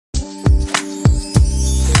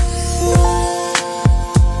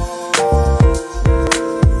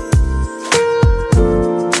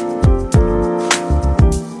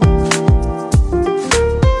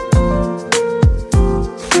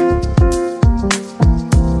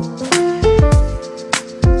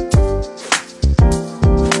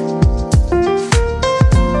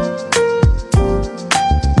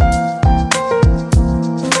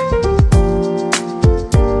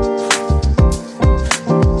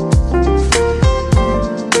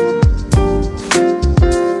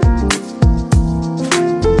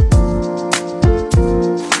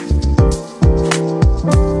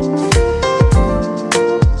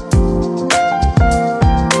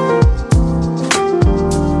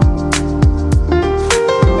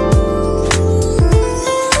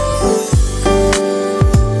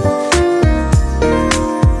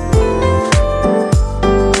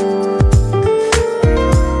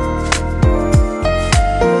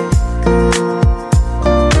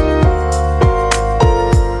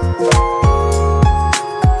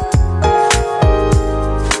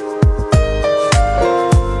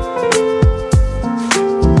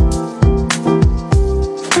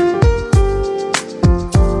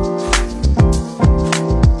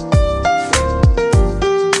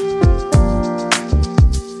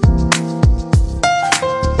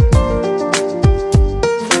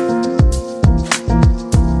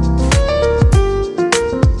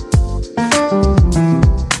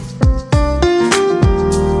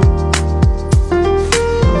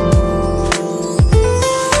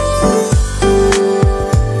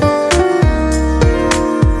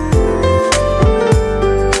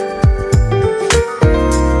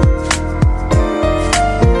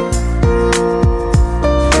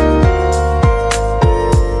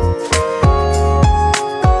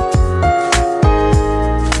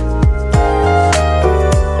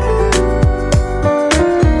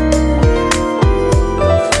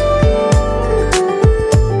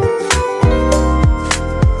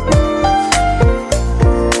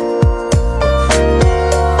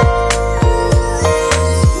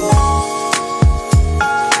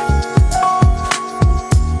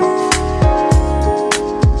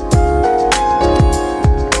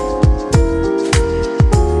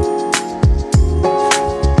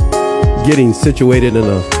getting situated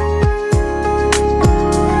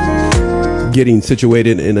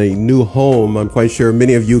in a new home. I'm quite sure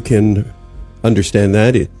many of you can understand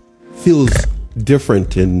that. It feels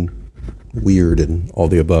different and weird and all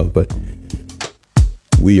the above, but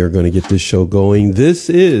we are going to get this show going. This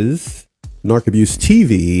is Narc Abuse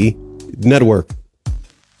TV Network.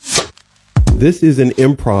 This is an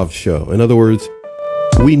improv show. In other words,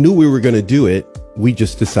 we knew we were going to do it. We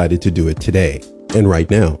just decided to do it today and right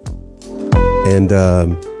now. And,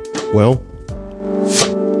 well,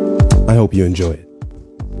 I hope you enjoy it.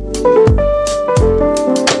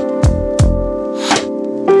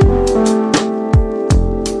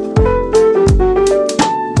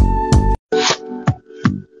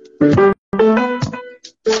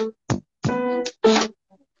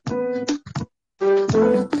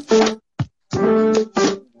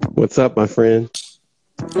 What's up, my friend?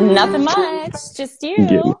 Nothing much. Just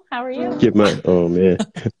you. How are you? Oh, man.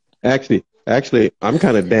 Actually, I'm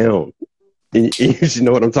kind of down. You should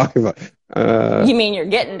know what I'm talking about. You mean you're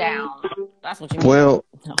getting down? That's what you mean. Well,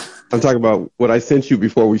 no. I'm talking about what I sent you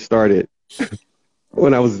before we started.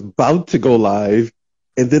 When I was about to go live,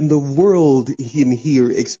 and then the world in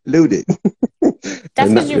here exploded. That's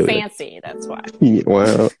because you're fancy. That's why. Yeah,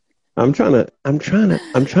 well, I'm trying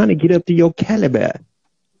to get up to your caliber.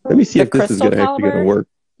 Let me see if this is actually gonna work.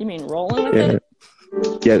 You mean rolling with it?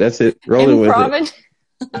 Yeah, that's it. Rolling with it.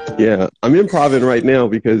 Yeah, I'm improvising right now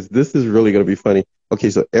because this is really going to be funny.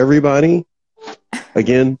 Okay, so everybody,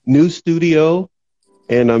 again, new studio,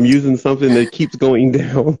 and I'm using something that keeps going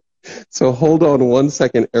down. So hold on 1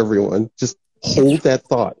 second, everyone. Just hold that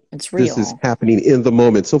thought. It's real. This is happening in the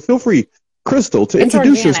moment. So feel free, Crystal, to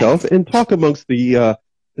introduce yourself and talk amongst the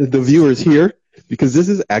viewers here, because this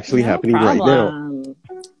is actually happening right now.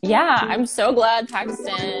 Yeah, I'm so glad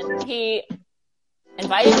Paxton, he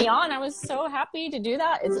invited me on. I was so happy to do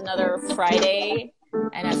that. It's another Friday,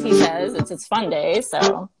 and as he says, it's his fun day.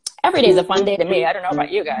 So every day is a fun day to me. I don't know about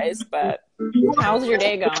you guys, but how's your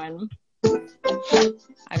day going?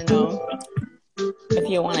 I don't know if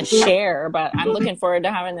you want to share, but I'm looking forward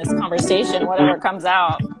to having this conversation, whatever comes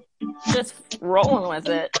out. Just rolling with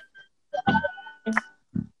it.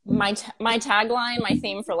 My tagline, my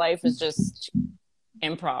theme for life is just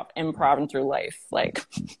improv through life. Like,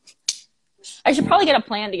 I should probably get a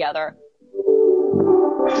plan together.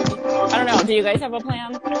 I don't know. Do you guys have a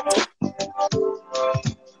plan?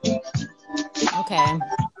 Okay.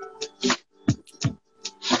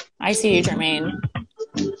 I see you, Jermaine.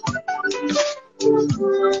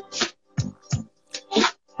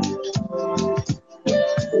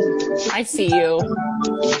 I see you.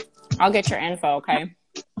 I'll get your info, okay?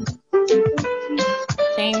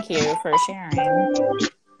 Thank you for sharing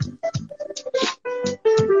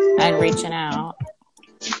and reaching out.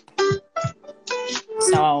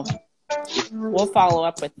 So we'll follow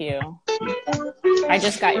up with you. I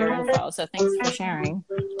just got your info, so thanks for sharing.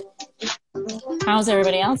 How's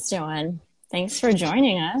everybody else doing? Thanks for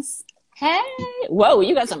joining us. Hey! Whoa,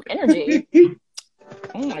 you got some energy.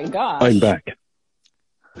 Oh my gosh. I'm back.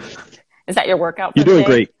 Is that your workout? You're doing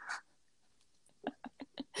great.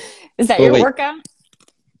 Is that your workout?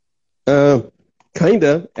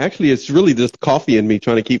 Kinda. Actually, it's really just coffee in me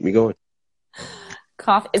trying to keep me going.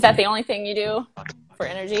 Coffee? Is that the only thing you do for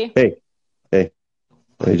energy? Hey.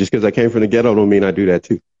 Just because I came from the ghetto don't mean I do that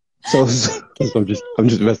too. So I'm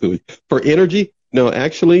just messing with you. For energy? No,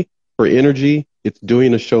 actually, for energy, it's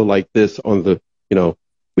doing a show like this on the,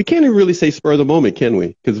 we can't even really say spur of the moment, can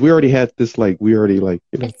we? Because we already had this, I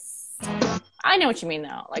know what you mean,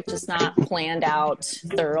 though. Like, just not planned out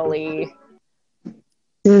thoroughly.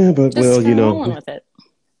 Yeah, but just rolling with it.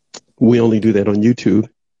 We only do that on YouTube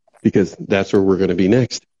because that's where we're going to be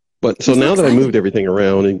next. But so now that I moved everything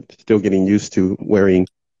around and still getting used to wearing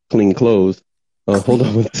clean clothes, hold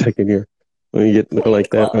on 1 second here. Let me get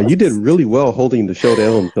like that. You did really well holding the show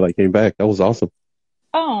down until I came back. That was awesome.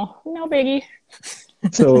 Oh, no biggie.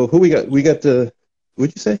 So who we got? We got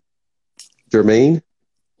what'd you say? Jermaine?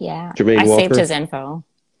 Yeah. Jermaine Walker. I saved his info.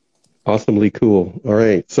 Awesomely cool. All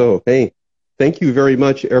right. So, hey, thank you very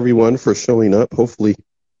much, everyone, for showing up. Hopefully you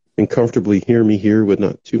can comfortably hear me here with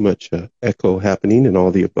not too much echo happening and all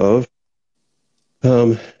the above.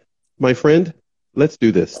 My friend, let's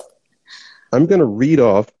do this. I'm going to read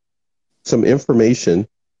off some information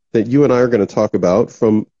that you and I are going to talk about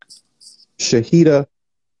from Shahida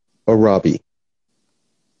Arabi.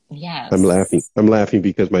 Yes. I'm laughing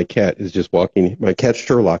because my cat is just walking. My cat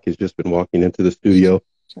Sherlock has just been walking into the studio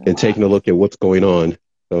and taking a look at what's going on.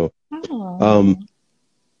 So,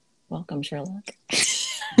 welcome, Sherlock.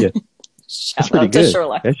 Yeah, that's pretty good.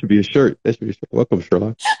 Sherlock. That should be a shirt. Welcome,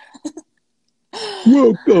 Sherlock.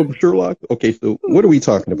 Welcome, Sherlock. Okay, so what are we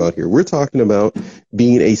talking about here? We're talking about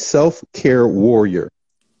being a self-care warrior.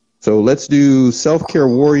 So let's do self-care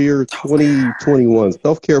warrior 2021,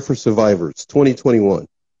 self-care for survivors 2021.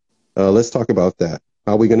 Let's talk about that.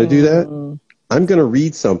 How are we going to do that? I'm going to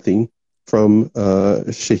read something from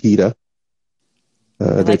Shahida. I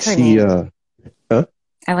like her name.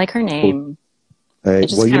 I like her name. It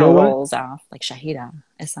just kind of rolls off like Shahida.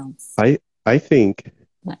 It sounds. I think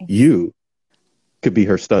nice. You could be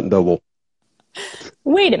her stunt double.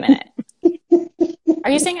 Wait a minute.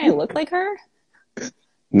 Are you saying I look like her?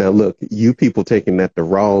 Now look, you people taking that the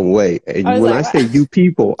wrong way. And when I say you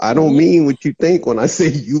people, I don't mean what you think when I say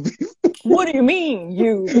you people. What do you mean,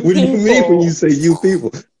 you people? What do you mean when you say you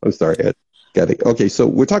people? I'm sorry, Ed. Got it. Okay, so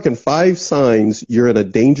we're talking 5 signs you're in a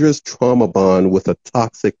dangerous trauma bond with a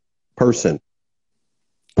toxic person.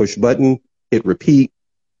 Push button, hit repeat,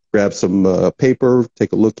 grab some paper,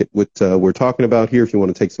 take a look at what we're talking about here if you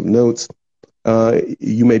want to take some notes.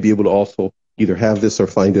 You may be able to also either have this or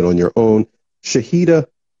find it on your own. Shahida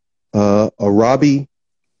Arabi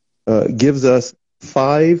gives us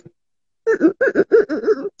 5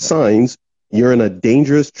 signs you're in a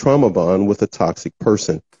dangerous trauma bond with a toxic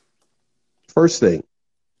person. First thing,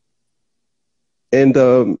 and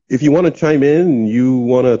if you want to chime in and you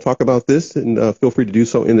want to talk about this, and feel free to do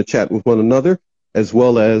so in the chat with one another, as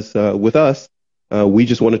well as with us. We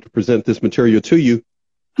just wanted to present this material to you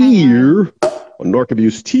here on Narc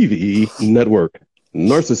Abuse TV Network.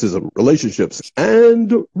 Narcissism, relationships,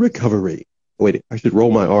 and recovery. Wait, I should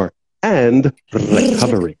roll my R. And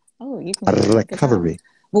recovery. Oh, you can recovery.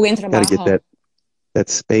 Gotta get that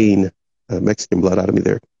Spain Mexican blood out of me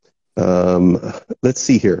there. Let's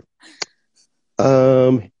see here.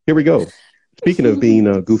 Here we go. Speaking of being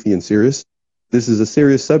goofy and serious, this is a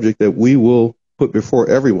serious subject that we will put before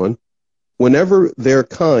everyone. Whenever they're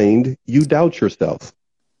kind, you doubt yourself.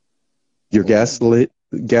 You're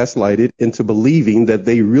gaslighted into believing that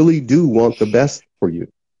they really do want the best for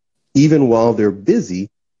you, even while they're busy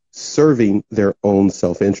serving their own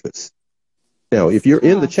self-interest. Now, if you're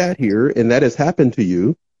in the chat here and that has happened to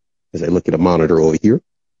you, as I look at a monitor over here,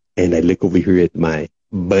 and I look over here at my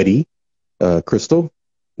buddy, Crystal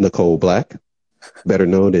Nicole Black, better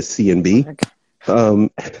known as C&B.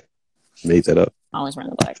 Made that up. Always run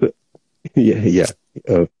the black. Yeah.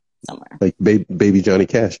 Somewhere. Like baby Johnny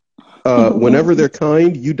Cash. Whenever they're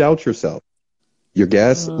kind, you doubt yourself. You're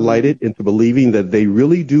gaslighted into believing that they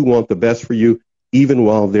really do want the best for you, even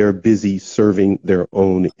while they're busy serving their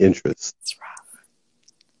own interests. It's rough.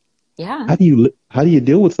 Yeah. How do you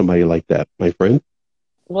deal with somebody like that, my friend?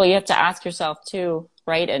 Well, you have to ask yourself too,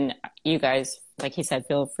 right? And you guys, like he said,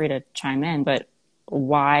 feel free to chime in, but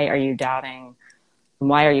why are you doubting?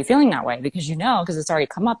 Why are you feeling that way? Because because it's already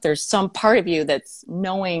come up. There's some part of you that's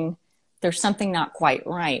knowing there's something not quite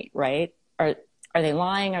right? Are they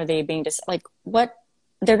lying? Are they being what?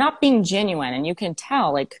 They're not being genuine, and you can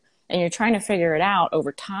tell, and you're trying to figure it out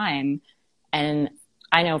over time. And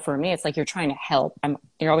I know for me, it's like you're trying to help.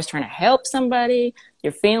 You're always trying to help somebody.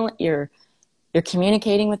 You're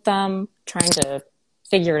communicating with them, trying to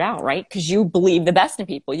figure it out, right? Because you believe the best in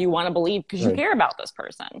people. You want to believe because you care about this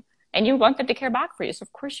person, and you want them to care back for you. So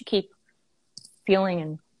of course you keep feeling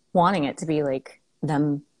and wanting it to be like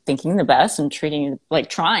them thinking the best and treating you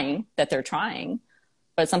trying that they're trying,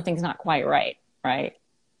 but something's not quite right.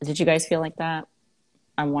 Did you guys feel like that?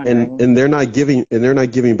 I'm wondering. And they're not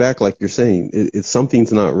giving back like you're saying. It's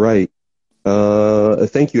something's not right.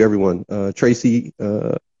 Thank you, everyone. Tracy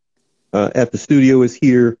at the studio is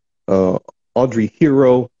here. Audrey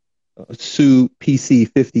Hero, Sue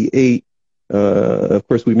PC58. Of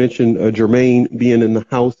course, we mentioned Jermaine being in the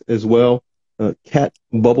house as well. Cat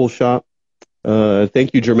Bubble Shop.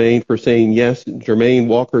 Thank you, Jermaine, for saying yes. Jermaine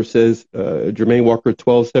Walker says, Jermaine Walker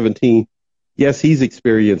 1217. Yes, he's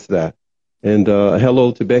experienced that. And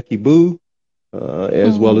hello to Becky Boo,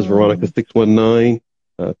 as well as Veronica 619,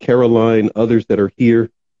 Caroline, others that are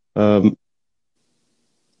here. Wow.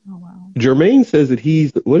 Jermaine says that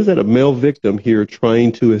he's, a male victim here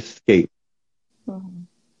trying to escape.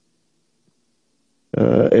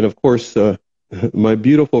 And of course, my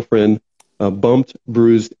beautiful friend, Bumped,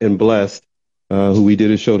 Bruised, and Blessed, who we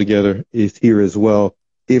did a show together, is here as well.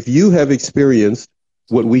 If you have experienced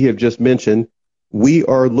what we have just mentioned, we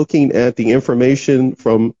are looking at the information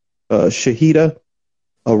from Shahida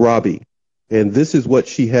Arabi. And this is what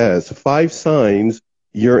she has. 5 signs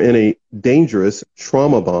you're in a dangerous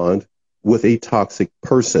trauma bond with a toxic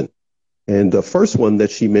person. And the first one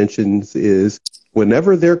that she mentions is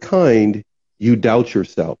whenever they're kind, you doubt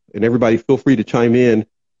yourself. And everybody feel free to chime in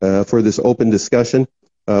for this open discussion.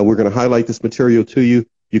 We're going to highlight this material to you.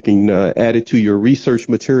 You can add it to your research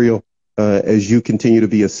material as you continue to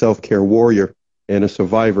be a self-care warrior and a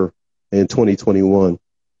survivor in 2021.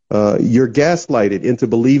 You're gaslighted into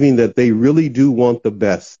believing that they really do want the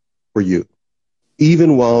best for you,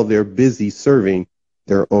 even while they're busy serving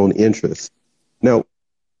their own interests. Now,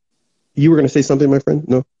 you were going to say something, my friend?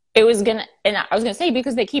 No? I was going to say,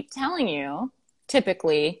 because they keep telling you,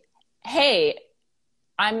 typically, hey,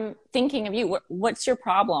 I'm thinking of you. What's your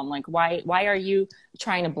problem? Like, why are you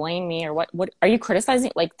trying to blame me? Or what are you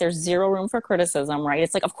criticizing? Like, there's zero room for criticism, right?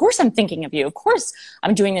 It's like, of course I'm thinking of you. Of course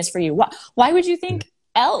I'm doing this for you. Why would you think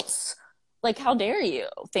else? Like, how dare you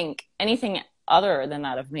think anything other than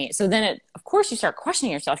that of me? So then of course you start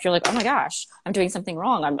questioning yourself. You're like, oh my gosh, I'm doing something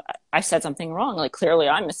wrong. I said something wrong. Like, clearly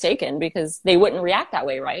I'm mistaken, because they wouldn't react that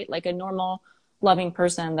way, right? Like a normal loving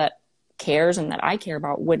person that cares and that I care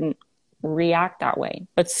about wouldn't react that way.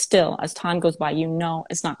 But still, as time goes by,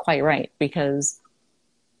 it's not quite right, because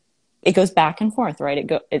it goes back and forth, right?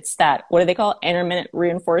 It's that, what do they call it? Intermittent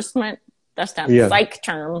reinforcement. That's that psych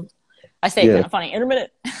term. I say it kind of funny.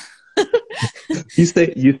 Intermittent. You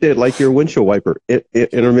said like your windshield wiper.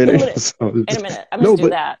 Intermittent. Intermittent. I'm going to do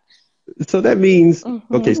that. So that means,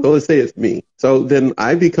 okay, so let's say it's me. So then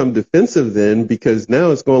I become defensive then, because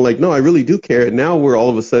now it's going like, no, I really do care. And now we're all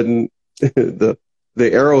of a sudden, the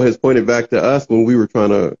arrow has pointed back to us when we were trying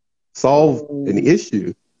to solve an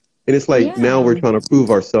issue. And it's like, now we're trying to prove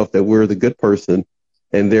ourselves that we're the good person.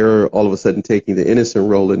 And they're all of a sudden taking the innocent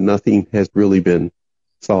role, and nothing has really been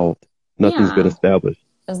solved. Nothing's been established.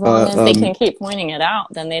 As long as they can keep pointing it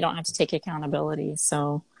out, then they don't have to take accountability.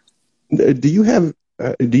 So do you have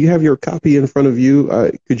your copy in front of you?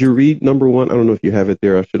 Could you read number 1? I don't know if you have it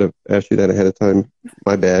there. I should have asked you that ahead of time.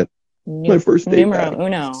 My bad. My first day Numero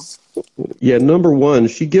uno. Yeah, number 1,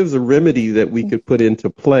 she gives a remedy that we could put into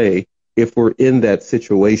play if we're in that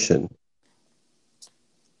situation.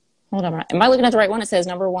 Hold on. Am I looking at the right one? It says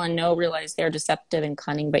number 1, no, realize they're deceptive and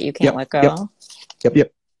cunning, but you can't let go.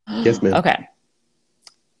 Yep. Yes, ma'am. Okay.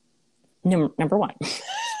 Number 1.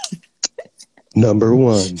 Number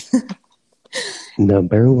 1.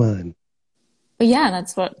 Number 1. But yeah,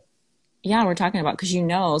 that's what we're talking about,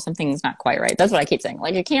 because something's not quite right. That's what I keep saying.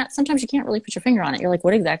 Like, sometimes you can't really put your finger on it. You're like,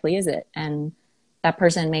 what exactly is it? And that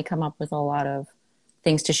person may come up with a lot of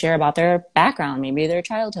things to share about their background, maybe their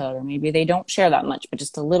childhood, or maybe they don't share that much, but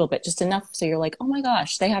just a little bit, just enough. So you're like, oh my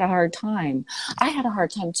gosh, they had a hard time. I had a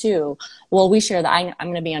hard time too. Well, we share that. I'm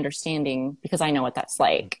going to be understanding, because I know what that's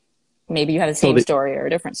like. Maybe you have the same story or a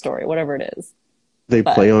different story, whatever it is. They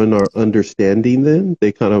play on our understanding then?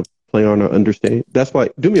 They kind of play on our understanding? That's why,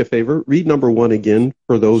 do me a favor, read number 1 again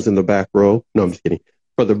for those in the back row. No, I'm just kidding.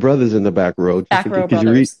 For the brothers in the back row. Back row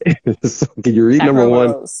brothers. Can you read back number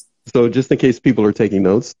 1? Rows. So just in case people are taking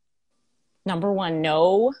notes. Number 1,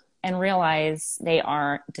 know and realize they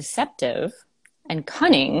are deceptive and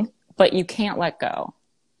cunning, but you can't let go.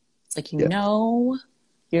 It's like, know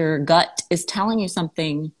your gut is telling you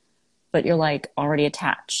something, but you're like already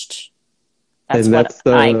attached. That's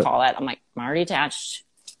what I call it. I'm like, I'm already attached.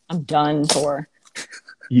 I'm done for.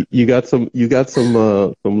 You got some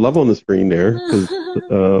love on the screen there,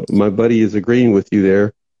 because my buddy is agreeing with you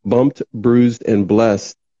there. Bumped, bruised, and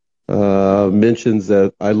blessed mentions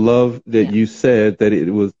that I love that you said that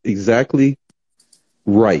it was exactly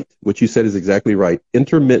right. What you said is exactly right.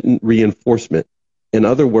 Intermittent reinforcement. In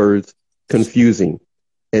other words, confusing.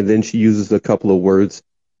 And then she uses a couple of words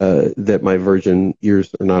that my virgin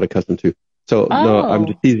ears are not accustomed to. So no, I'm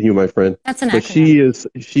just teasing you, my friend. That's an acronym.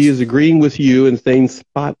 But she is agreeing with you and saying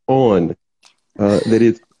spot on. That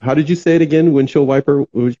it's, how did you say it again? Windshield wiper?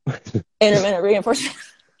 Intermittent reinforcement.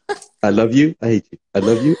 I love you. I hate you. I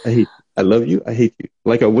love you. I hate you. I love you. I hate you.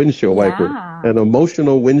 Like a windshield wiper, an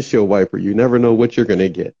emotional windshield wiper. You never know what you're going to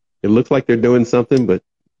get. It looks like they're doing something, but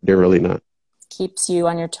they're really not. Keeps you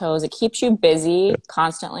on your toes. It keeps you busy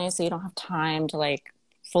constantly, so you don't have time to like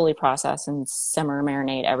fully process and simmer,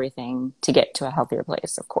 marinate everything to get to a healthier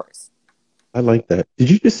place, of course. I like that. Did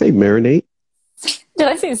you just say marinate? Did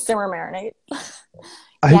I say simmer, marinate?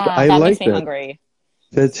 I that like makes me that. Hungry.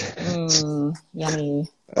 That's yummy.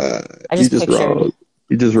 I just pictured.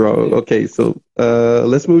 You're just wrong. Okay, so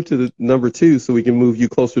let's move to the number 2 so we can move you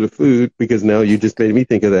closer to food, because now you just made me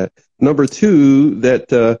think of that. Number 2 that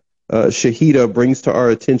Shahida brings to our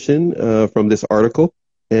attention from this article.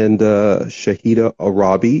 And Shahida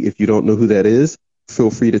Arabi, if you don't know who that is, feel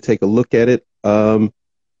free to take a look at it.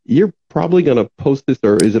 You're probably going to post this,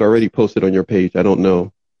 or is it already posted on your page? I don't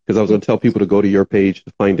know, because I was going to tell people to go to your page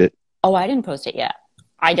to find it. Oh, I didn't post it yet.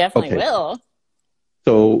 I definitely will.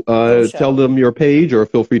 So tell them your page, or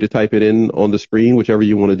feel free to type it in on the screen, whichever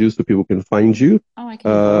you want to do, so people can find you. Oh, I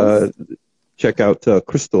can. check out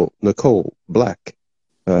Crystal Nicole Black.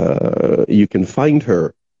 You can find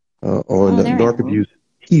her on the Narc Abuse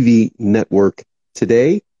TV network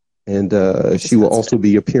today, and she will also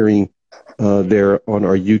be appearing there on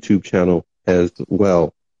our YouTube channel as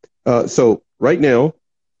well. So right now,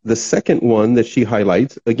 the second one that she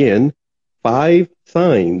highlights, again, 5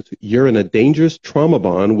 signs you're in a dangerous trauma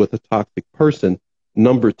bond with a toxic person.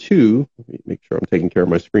 Number 2, let me make sure I'm taking care of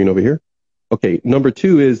my screen over here. Okay, number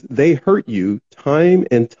 2 is they hurt you time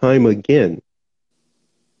and time again,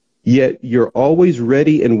 yet you're always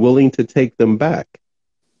ready and willing to take them back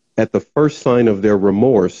at the first sign of their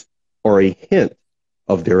remorse or a hint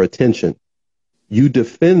of their attention. You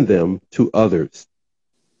defend them to others.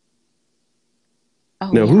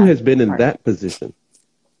 Now, who has been in that position?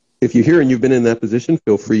 If you're here and you've been in that position,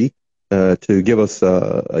 feel free to give us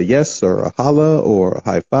a yes or a holla or a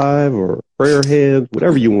high five or a prayer hands,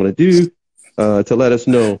 whatever you want to do to let us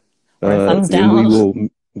know. Or a thumbs down.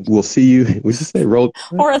 We'll see you. We just say roll.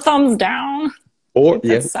 Or a thumbs down. Or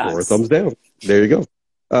a thumbs down. There you go.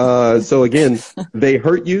 So again, they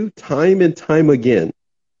hurt you time and time again,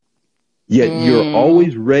 yet you're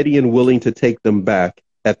always ready and willing to take them back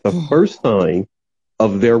at the first sign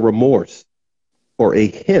of their remorse or a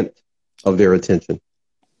hint of their attention.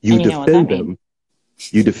 You defend them.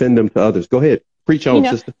 You defend them to others. Go ahead. Preach on,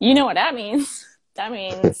 sister. You know what that means. That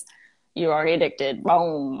means you're already addicted.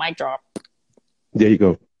 Boom. Mic drop. There you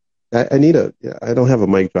go. I need I don't have a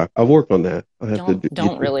mic drop. I've worked on that.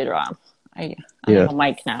 Don't really drop. I have a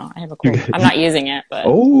mic now. I have a cool. I'm not using it, but.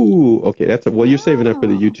 Oh, okay. Well, you're saving that for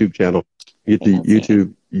the YouTube channel.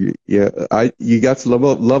 YouTube. You got some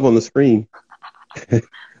love on the screen.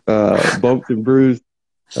 Bumped and bruised.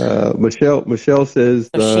 Michelle says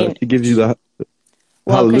she gives you the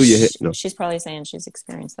hallelujah. She's probably saying she's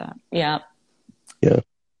experienced that. Yeah.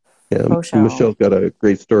 Michelle's got a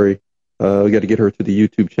great story. We got to get her to the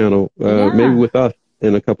YouTube channel, maybe with us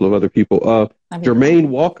and a couple of other people. Jermaine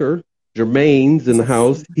Walker, Jermaine's in the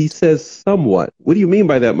house. He says somewhat. What do you mean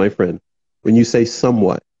by that, my friend? When you say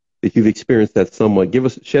somewhat, if you've experienced that somewhat,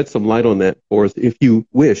 shed some light on that for us, if you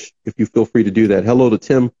wish, if you feel free to do that. Hello to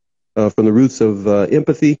Tim from the Roots of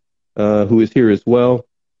Empathy, who is here as well,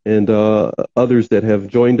 and others that have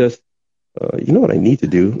joined us. You know what I need to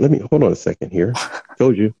do? Hold on a second here.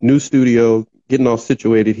 Told you, new studio, getting all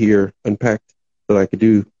situated here, unpacked so I could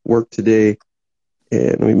do work today.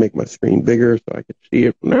 And let me make my screen bigger so I can see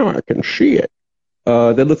it. Now I can see it.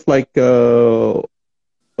 That looks like Olivis.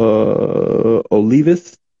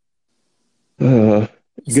 Good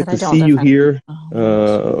to see you here.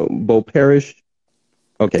 Bo Parrish.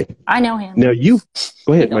 Okay. I know him. Now you,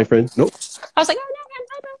 go ahead, my friend. Nope. I was like, I know him.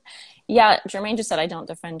 Yeah, Jermaine just said I don't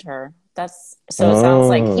defend her. It sounds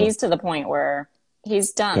like he's to the point where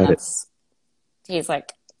he's done. He's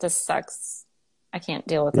like, this sucks. I can't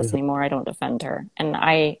deal with this anymore. I don't defend her. And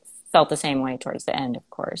I felt the same way towards the end, of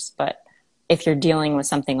course. But if you're dealing with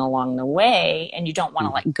something along the way and you don't want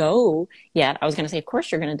to let go yet, I was going to say, of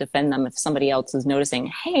course, you're going to defend them if somebody else is noticing,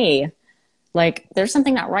 hey, like there's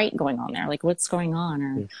something not right going on there. Like what's going on?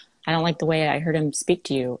 Or I don't like the way I heard him speak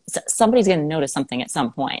to you. Somebody's going to notice something at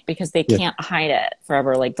some point because they can't hide it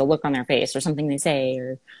forever. Like the look on their face or something they say,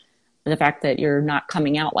 or the fact that you're not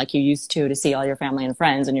coming out like you used to see all your family and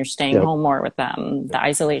friends and you're staying home more with them, the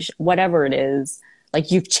isolation, whatever it is, like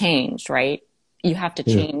you've changed, right? You have to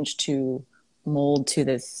change to mold to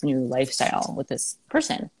this new lifestyle with this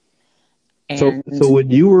person. And so when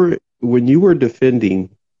you were defending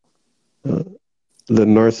the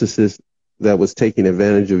narcissist that was taking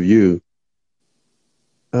advantage of you,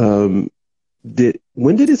 when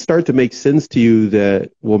did it start to make sense to you that,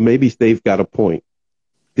 well, maybe they've got a point?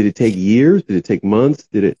 Did it take years? Did it take months?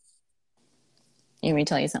 You want me to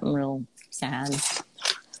tell you something real sad?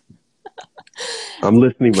 I'm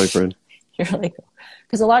listening, my friend. You're really cool.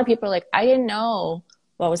 Because a lot of people are like, I didn't know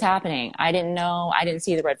what was happening. I didn't know. I didn't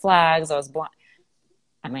see the red flags. I was blind.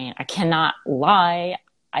 I mean, I cannot lie.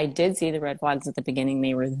 I did see the red flags at the beginning.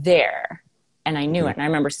 They were there. And I knew it. And I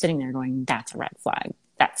remember sitting there going, that's a red flag.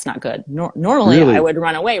 That's not good. Normally, really? I would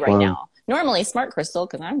run away right now. Normally, smart Crystal,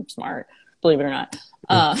 because I'm smart, believe it or not.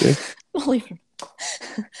 Believe it.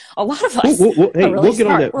 A lot of us we'll get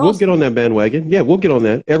on that. We'll get on that bandwagon. Yeah, we'll get on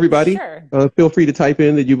that. Everybody, feel free to type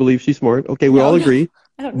in that you believe she's smart. Okay, we all agree.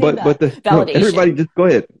 I don't need that. Everybody just go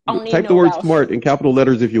ahead. Type the word smart in capital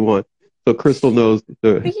letters if you want. So Crystal knows.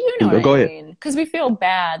 Go ahead. Because we feel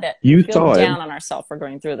bad that we feel down on ourselves for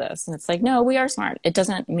going through this. And it's like, no, we are smart. It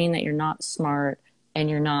doesn't mean that you're not smart and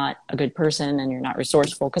you're not a good person and you're not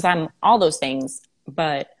resourceful, because I'm all those things.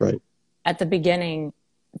 But at the beginning,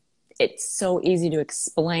 it's so easy to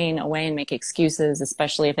explain away and make excuses,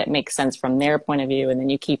 especially if it makes sense from their point of view. And then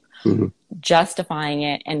you keep justifying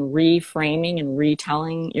it and reframing and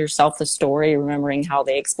retelling yourself the story, remembering how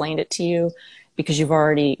they explained it to you, because you've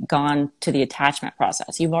already gone to the attachment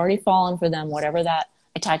process. You've already fallen for them, whatever that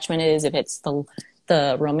attachment is, if it's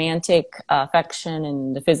the romantic affection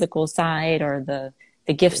and the physical side, or the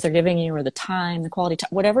gifts they're giving you, or the time, the quality time,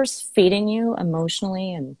 whatever's feeding you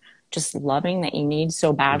emotionally and just loving that you need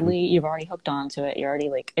so badly, you've already hooked onto it. You're already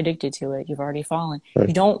like addicted to it. You've already fallen. Right.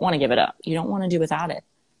 You don't want to give it up. You don't want to do without it.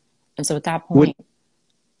 And so at that point,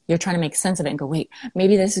 you're trying to make sense of it and go, wait,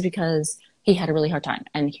 maybe this is because he had a really hard time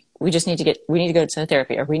and we need to go to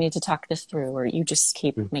therapy, or we need to talk this through, or you just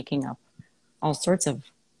keep making up all sorts of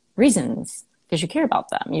reasons because you care about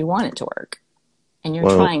them. You want it to work and you're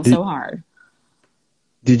trying so hard.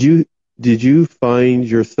 Did you find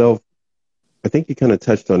yourself, I think you kind of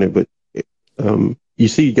touched on it, but you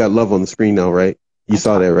see you got love on the screen now, right? You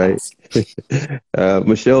saw that, right?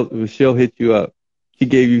 Michelle hit you up. She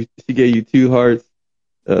gave you 2 hearts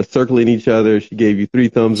circling each other. She gave you 3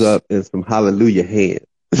 thumbs up and some hallelujah hands.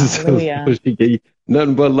 Hallelujah. So she gave you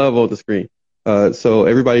nothing but love on the screen. So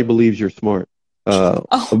everybody believes you're smart.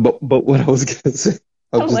 But what I was gonna say,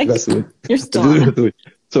 I'm just messing with you're smart.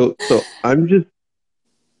 So I'm just,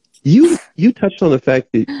 you touched on the fact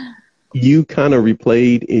that you kind of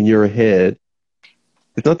replayed in your head.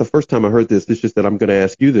 It's not the first time I heard this. It's just that I'm going to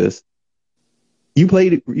ask you this. You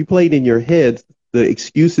played in your head the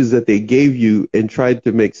excuses that they gave you and tried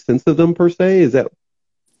to make sense of them, per se. Is that?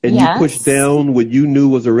 And you pushed down what you knew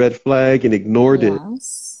was a red flag and ignored it.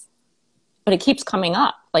 But it keeps coming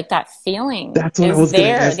up, like that feeling. That's what I was going to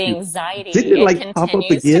ask the you. anxiety. Didn't it like pop up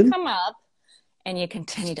again? To come up, and you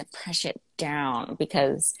continue to push it down,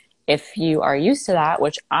 because if you are used to that,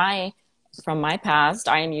 which from my past,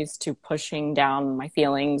 I am used to pushing down my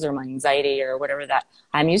feelings or my anxiety or whatever that,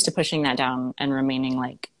 I'm used to pushing that down and remaining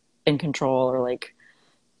like in control, or like,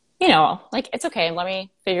 like, it's okay. Let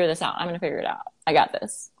me figure this out. I'm going to figure it out. I got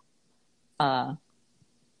this. I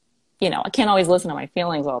can't always listen to my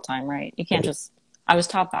feelings all the time, right? You can't I was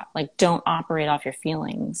taught that, like, don't operate off your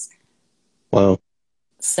feelings. Wow.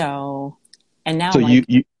 So, and now so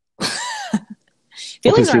like,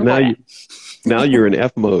 feelings are important. Now you're in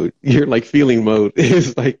F mode. You're like feeling mode.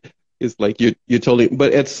 It's like you're totally,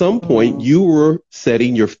 but at some point you were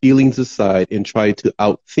setting your feelings aside and tried to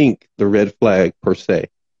outthink the red flag, per se.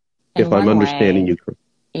 If I'm understanding you correctly.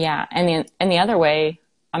 Yeah. And the other way,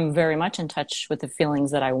 I'm very much in touch with the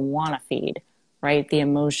feelings that I want to feed, right? The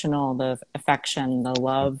emotional, the affection, the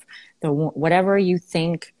love, whatever you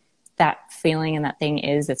think that feeling and that thing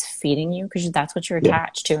is that's feeding you, because that's what you're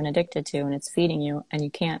attached to and addicted to, and it's feeding you, and you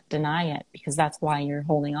can't deny it, because that's why you're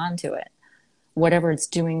holding on to it, whatever it's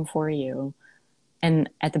doing for you. And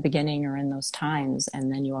at the beginning or in those times,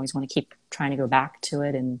 and then you always want to keep trying to go back to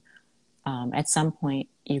it. And at some point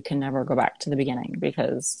you can never go back to the beginning,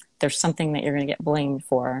 because there's something that you're going to get blamed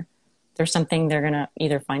for. There's something they're going to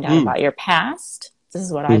either find out about your past. This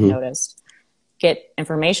is what I've noticed. Get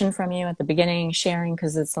information from you at the beginning, sharing,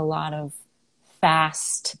 because it's a lot of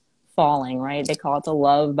fast falling, right? They call it the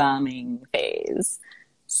love bombing phase.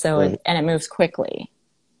 So, and it moves quickly.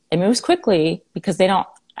 It moves quickly because they don't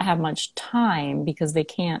have much time, because they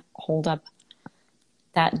can't hold up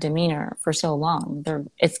that demeanor for so long. They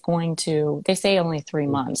say only 3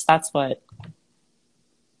 months. That's what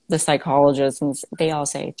the psychologists, and they all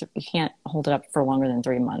say, you can't hold it up for longer than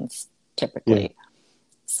 3 months, typically. Yeah.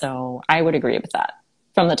 So I would agree with that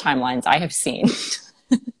from the timelines I have seen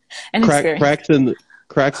and experienced.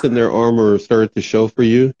 Cracks in their armor started to show for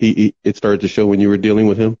you? It started to show when you were dealing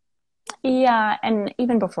with him? Yeah, and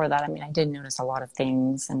even before that, I did notice a lot of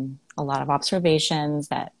things and a lot of observations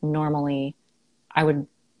that normally I would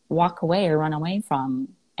walk away or run away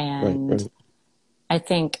from. And I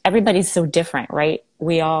think everybody's so different, right?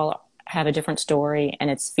 We all have a different story, and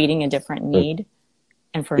it's feeding a different need.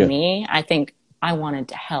 And for me, I think I wanted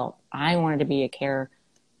to help. I wanted to be a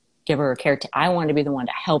caregiver, I wanted to be the one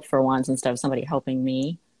to help for once instead of somebody helping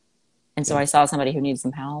me. And so I saw somebody who needed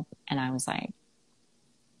some help, and I was like,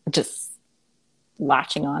 just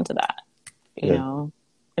latching on to that. You know,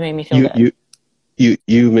 it made me feel good.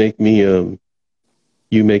 You make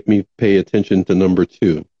me pay attention to number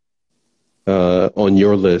 2 on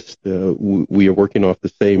your list. We are working off the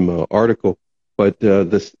same article. But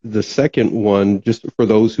the second one, just for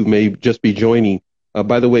those who may just be joining,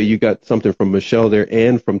 by the way, you got something from Michelle there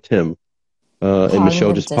and from Tim. And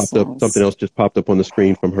Michelle just popped up, something else just popped up on the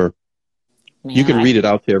screen from her. Man, you can read it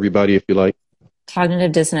out to everybody if you like.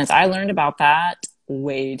 Cognitive dissonance. I learned about that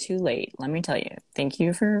way too late. Let me tell you. Thank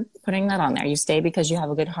you for putting that on there. You stay because you have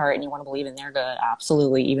a good heart and you want to believe in their good.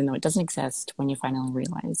 Absolutely. Even though it doesn't exist when you finally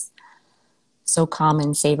realize. So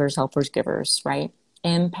common, savers, helpers, givers, right?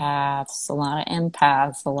 Empaths, a lot of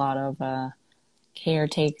empaths, a lot of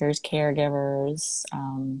caretakers, caregivers,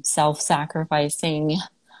 self-sacrificing.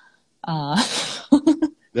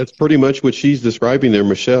 That's pretty much what she's describing there,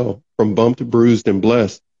 Michelle. From bumped, bruised, and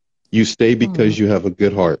blessed, you stay because you have a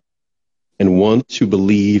good heart and want to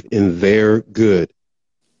believe in their good.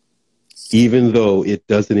 Even though it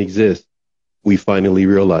doesn't exist, we finally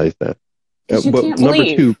realize that. But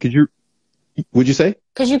number two, would you say?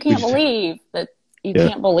 Because you can't believe that you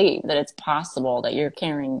can't believe that it's possible that you're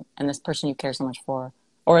caring and this person you care so much for,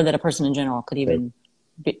 or that a person in general could even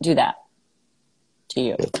do that to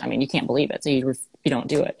you. I mean, you can't believe it. So you don't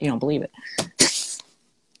do it. You don't believe it.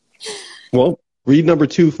 Well, read number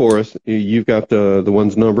 2 for us. You've got the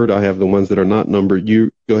ones numbered. I have the ones that are not numbered.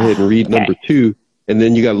 You go ahead and read number 2. And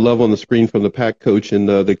then you got love on the screen from the pack coach and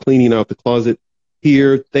the cleaning out the closet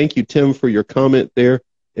here. Thank you, Tim, for your comment there.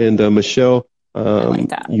 And Michelle,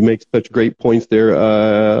 you make such great points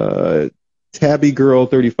there. Tabby Girl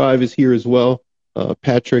 35 is here as well.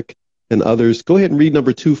 Patrick and others. Go ahead and read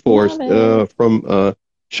number 2 for us from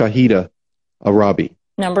Shahida Arabi.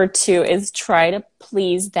 Number 2 is try to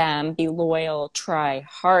please them, be loyal, try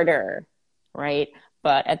harder, right?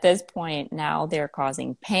 But at this point, now they're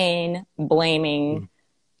causing pain, blaming,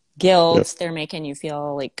 guilt. Yep. They're making you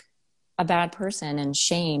feel like a bad person and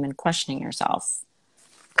shame and questioning yourself.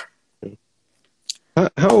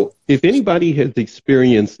 How, if anybody has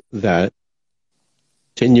experienced that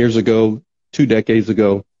 10 years ago, 2 decades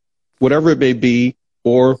ago, whatever it may be,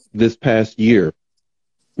 or this past year,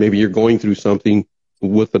 maybe you're going through something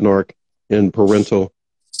with the narc and parental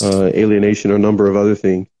alienation or a number of other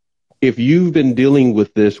things. If you've been dealing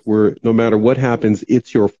with this where no matter what happens,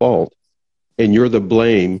 it's your fault and you're the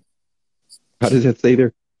blame, how does that say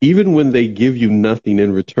there? Even when they give you nothing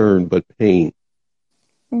in return but pain.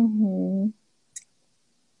 Mm-hmm.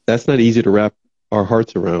 That's not easy to wrap our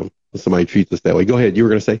hearts around when somebody treats us that way. Go ahead. You were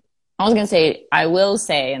going to say? I was going to say, I will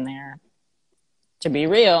say in there, to be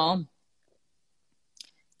real,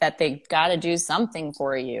 that they got to do something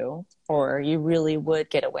for you or you really would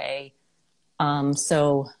get away.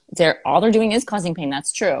 So all they're doing is causing pain.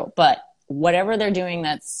 That's true. But whatever they're doing,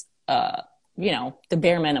 that's, the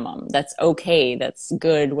bare minimum, that's okay. That's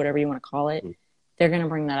good. Whatever you want to call it. They're going to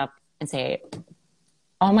bring that up and say,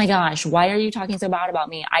 oh my gosh, why are you talking so bad about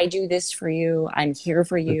me? I do this for you. I'm here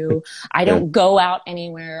for you. I don't go out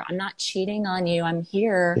anywhere. I'm not cheating on you. I'm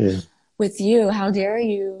here with you. How dare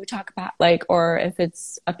you talk about or if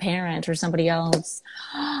it's a parent or somebody else,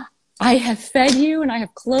 I have fed you and I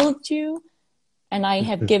have clothed you and I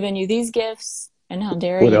have given you these gifts and how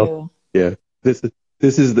dare you? Else? Yeah. This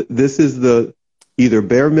is the either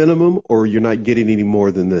bare minimum or you're not getting any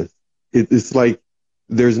more than this. It's like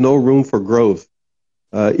there's no room for growth.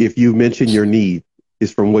 If you mention your need,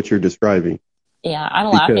 is from what you're describing. Yeah, I'm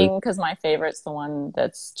laughing because my favorite's the one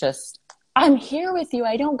that's just, I'm here with you.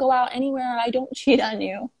 I don't go out anywhere. I don't cheat on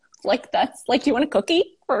you. That's you want a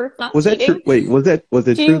cookie for not was cheating? That true? Wait, was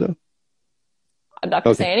it true though? I'm not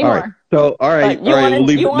going to say anymore. All right. So, all right. We'll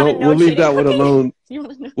leave that one alone.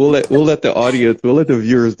 We'll let the audience, we'll let the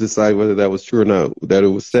viewers decide whether that was true or not, that it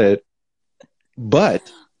was said.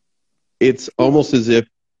 But it's almost as if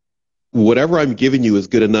whatever I'm giving you is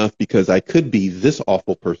good enough because I could be this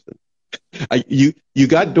awful person. You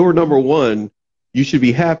got door number 1. You should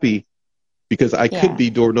be happy because I could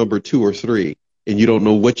be door number 2 or 3 and you don't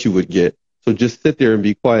know what you would get. So just sit there and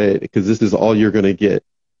be quiet because this is all you're going to get.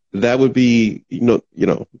 That would be,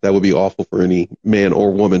 that would be awful for any man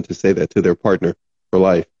or woman to say that to their partner for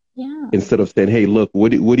life. Yeah. Instead of saying, hey, look,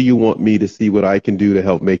 what do you want me to see what I can do to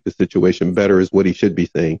help make the situation better is what he should be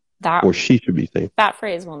saying or she should be saying. That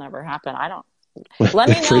phrase will never happen. Let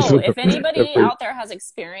me know if anybody out there has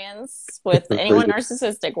experience with anyone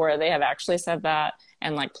narcissistic where they have actually said that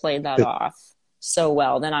and played that off so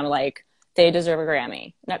well. Then I'm like, they deserve a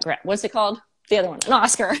Grammy. What's it called? The other one, an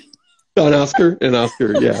Oscar. An Oscar,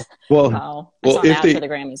 yeah. Well, I saw an ad for the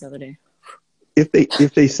Grammys the other day.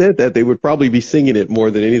 If they said that, they would probably be singing it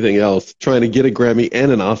more than anything else, trying to get a Grammy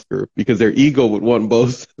and an Oscar because their ego would want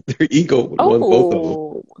both. Their ego would want both of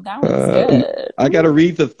them. That was good. I got to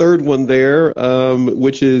read the third one there,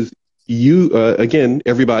 which is you again,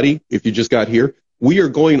 everybody. If you just got here, we are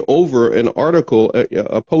going over an article,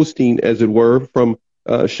 a posting, as it were, from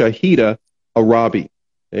Shahida Arabi.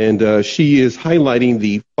 And she is highlighting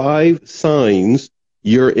the 5 signs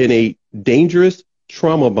you're in a dangerous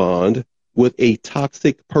trauma bond with a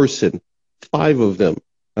toxic person. 5 of them.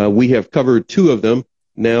 We have covered two of them.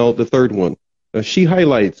 Now the third one. She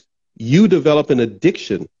highlights, you develop an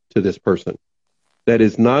addiction to this person that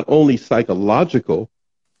is not only psychological,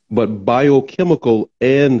 but biochemical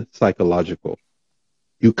and psychological.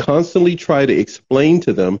 You constantly try to explain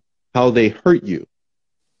to them how they hurt you.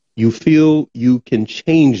 You feel you can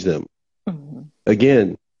change them. Mm-hmm.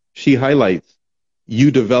 Again, she highlights,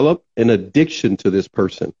 you develop an addiction to this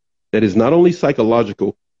person that is not only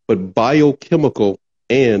psychological, but biochemical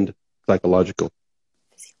and psychological.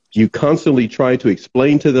 You constantly try to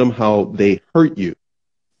explain to them how they hurt you,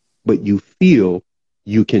 but you feel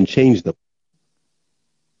you can change them.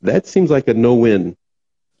 That seems like a no-win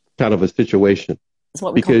kind of a situation. It's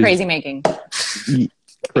what we call crazy making.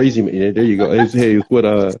 Crazy, there you go.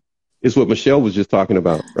 It's what Michelle was just talking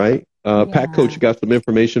about, right? Pat Coach got some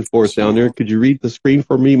information for us down there. Could you read the screen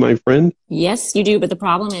for me, my friend? Yes, you do. But the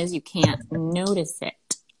problem is you can't notice it.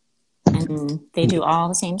 And they do all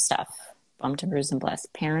the same stuff. Bumped and bruised and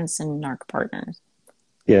blessed. Parents and narc partners.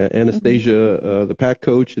 Yeah, Anastasia, the Pat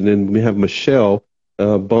Coach, and then we have Michelle,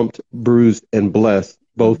 bumped, bruised, and blessed,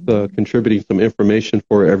 both contributing some information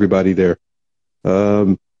for everybody there.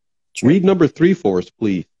 Read number 3 for us,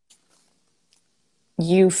 please.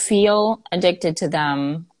 You feel addicted to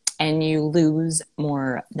them and you lose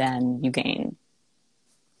more than you gain.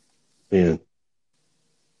 Man,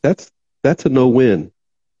 that's a no-win.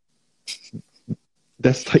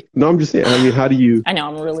 That's like, no, I'm just saying, I mean, how do you... I know,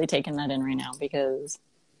 I'm really taking that in right now because,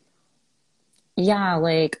 yeah,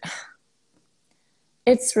 like,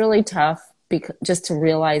 it's really tough because just to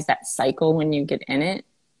realize that cycle when you get in it,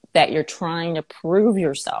 that you're trying to prove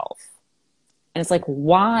yourself. And it's like,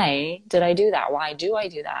 why did I do that? Why do I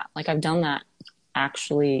do that? Like, I've done that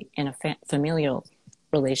actually in a familial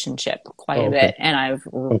relationship quite a bit. And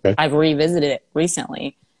I've revisited it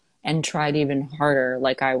recently and tried even harder.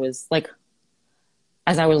 Like I was like,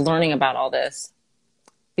 as I was learning about all this,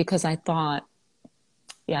 because I thought,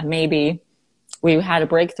 yeah, maybe we had a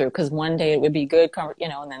breakthrough because one day it would be good, you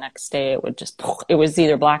know, and the next day it would just, it was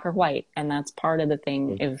either black or white. And that's part of the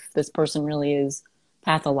thing. If this person really is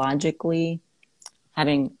pathologically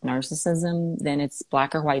having narcissism, then it's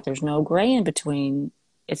black or white. There's no gray in between.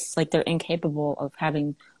 It's like they're incapable of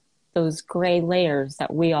having those gray layers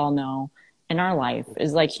that we all know in our life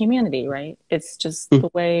is like humanity, right? It's just the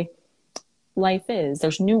way life is.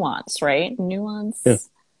 There's nuance, right? Nuance,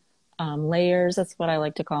 layers. That's what I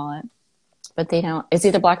like to call it. But they don't, it's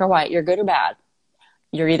either black or white. You're good or bad.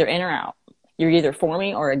 You're either in or out. You're either for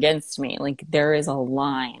me or against me. Like there is a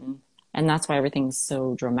line. And that's why everything's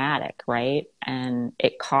so dramatic, right? And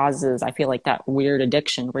it causes, I feel like, that weird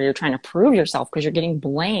addiction where you're trying to prove yourself because you're getting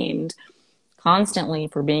blamed constantly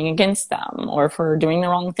for being against them or for doing the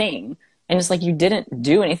wrong thing. And it's like you didn't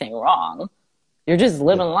do anything wrong. You're just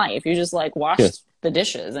living life. You just like washed the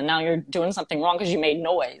dishes and now you're doing something wrong because you made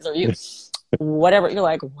noise or you whatever. You're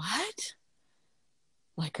like, what?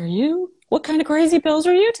 Like, what kind of crazy pills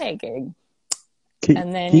are you taking?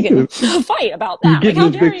 And then you get a fight about that. You get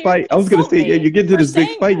into this big fight. I was going to say, you get into this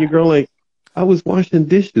big fight and you're going like, I was washing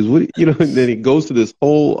dishes. What, you know, and then it goes to this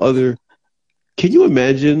whole other. Can you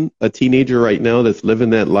imagine a teenager right now that's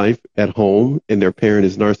living that life at home and their parent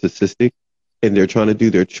is narcissistic and they're trying to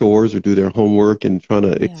do their chores or do their homework and trying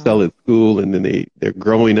to excel at school, and then they're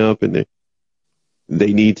growing up and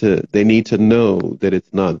they need to know that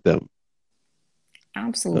it's not them.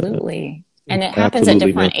 Absolutely. And it happens at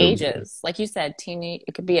different ages. Like you said,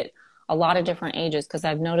 it could be at a lot of different ages, because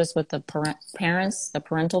I've noticed with the parents, the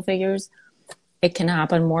parental figures, it can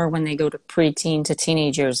happen more when they go to preteen to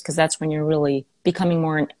teenage years, because that's when you're really becoming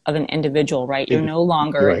more of an individual, right? You're no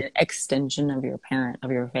longer an extension of your parent,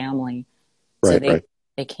 of your family. So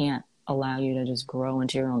they can't allow you to just grow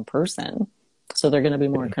into your own person. So they're going to be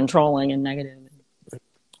more controlling and negative,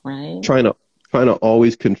 right? Trying to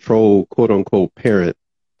always control, quote unquote, parent.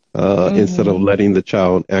 Instead of letting the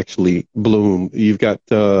child actually bloom. You've got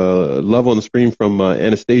love on the screen from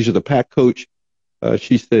Anastasia, the Pat Coach.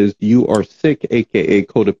 She says, you are sick, aka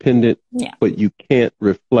codependent, but you can't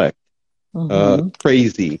reflect.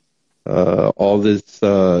 Crazy. All this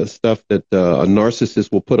stuff that a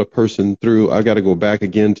narcissist will put a person through. I got to go back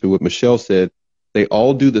again to what Michelle said. They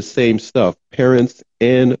all do the same stuff, parents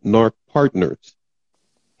and narc partners.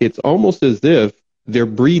 It's almost as if they're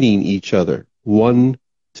breeding each other, one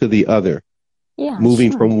to the other,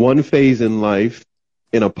 moving from one phase in life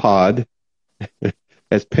in a pod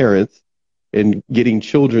as parents and getting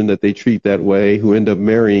children that they treat that way, who end up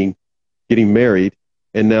getting married,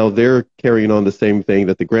 and now they're carrying on the same thing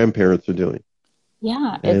that the grandparents are doing.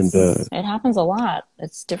 Yeah, it happens a lot.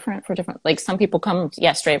 It's different for different, like some people come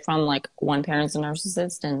straight from like one parent's a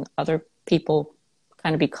narcissist, and other people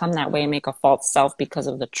kind of become that way and make a false self because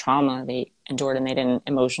of the trauma they endured and they didn't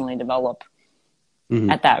emotionally develop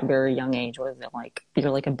at that very young age. What is it like?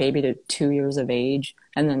 You're like a baby to 2 years of age,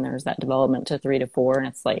 and then there's that development to 3 to 4, and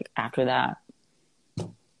it's like after that,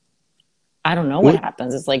 I don't know what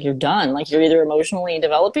happens. It's like you're done. Like you're either emotionally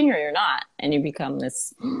developing or you're not, and you become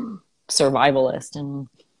this survivalist, and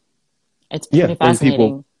it's pretty fascinating.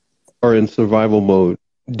 And people are in survival mode.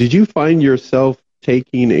 Did you find yourself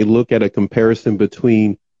taking a look at a comparison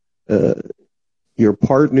between your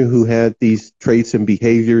partner who had these traits and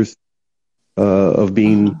behaviors of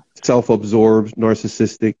being self-absorbed,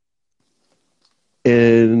 narcissistic,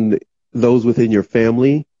 and those within your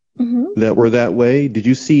family that were that way? Did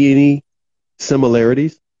you see any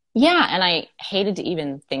similarities? Yeah, and I hated to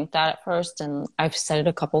even think that at first, and I've said it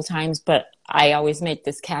a couple times, but I always make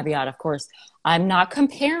this caveat, of course, I'm not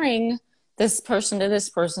comparing this person to this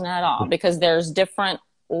person at all, because there's different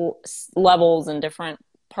levels and different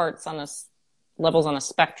parts on this levels on a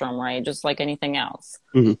spectrum, right? Just like anything else.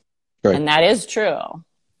 Right. And that is true.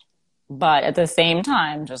 But at the same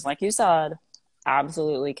time, just like you said,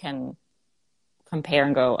 absolutely can compare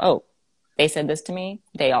and go, oh, they said this to me.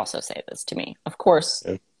 They also say this to me. Of course,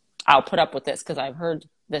 I'll put up with this because I've heard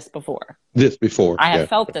this before. I have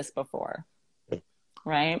felt this before.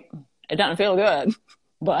 Right? It doesn't feel good,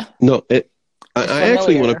 but no, I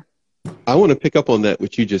actually want to pick up on that,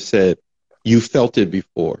 what you just said. You felt it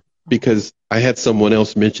before, because I had someone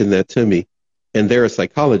else mention that to me, and they're a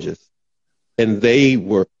psychologist, and they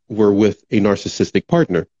were with a narcissistic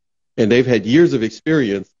partner, and they've had years of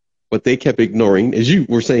experience, but they kept ignoring, as you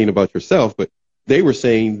were saying about yourself, but they were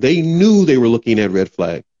saying they knew they were looking at red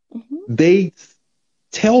flags. They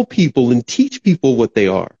tell people and teach people what they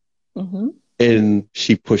are. And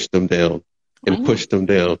she pushed them down and pushed them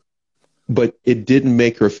down. But it didn't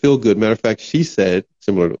make her feel good. Matter of fact, she said,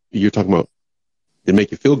 similar to you're talking about, didn't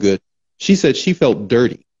make you feel good. She said she felt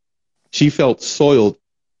dirty. She felt soiled.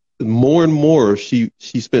 More and more, she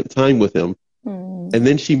spent time with him. And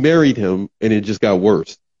then she married him, and it just got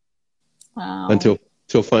worse. Wow. Until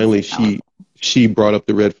finally she brought up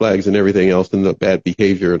the red flags and everything else and the bad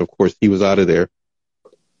behavior. And of course, he was out of there.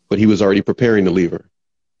 But he was already preparing to leave her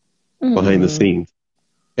behind the scenes.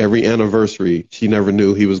 Every anniversary, she never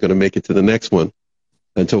knew he was going to make it to the next one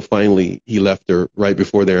until finally he left her right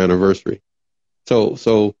before their anniversary.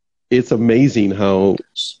 So it's amazing how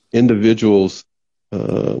individuals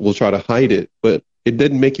will try to hide it, but it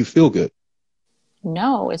didn't make you feel good.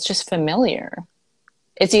 No, it's just familiar.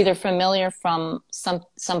 It's either familiar from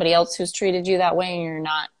somebody else who's treated you that way and you're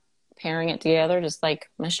not pairing it together, just like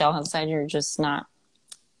Michelle has said, you're just not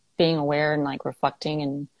being aware and like reflecting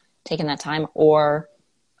and taking that time, or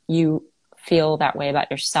you feel that way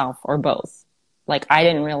about yourself, or both. Like I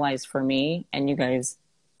didn't realize for me, and you guys,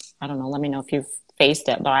 I don't know, let me know if you've faced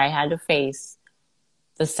it, but I had to face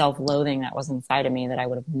the self-loathing that was inside of me that I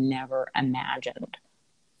would have never imagined.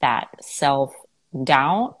 That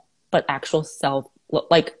self-doubt, but actual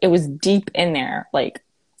like it was deep in there, like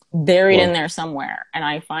buried in there somewhere. And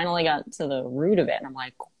I finally got to the root of it. And I'm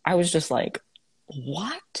like, I was just like,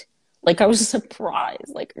 what? Like I was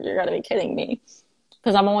surprised. Like, you're gotta be kidding me.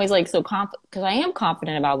 Because I'm always like so confident, because I am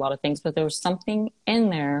confident about a lot of things, but there was something in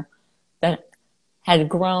there that had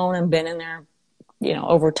grown and been in there, you know,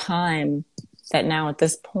 over time, that now at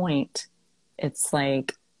this point, it's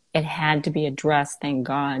like it had to be addressed. Thank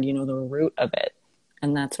God, you know, the root of it.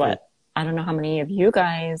 And that's what, I don't know how many of you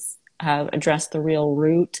guys have addressed the real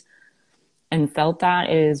root and felt that.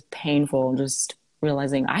 It is painful just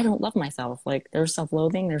realizing I don't love myself. Like there's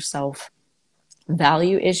self-loathing, there's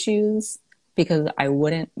self-value issues, because I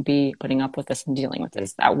wouldn't be putting up with this and dealing with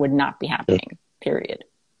this. That would not be happening, period.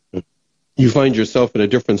 You find yourself in a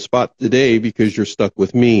different spot today because you're stuck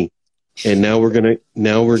with me. And now we're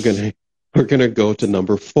gonna go to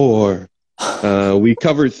number 4. We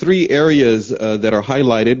covered 3 areas that are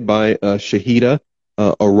highlighted by Shahida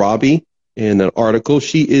Arabi in an article.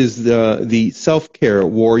 She is the self-care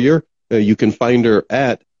warrior. You can find her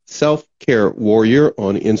at Self-Care Warrior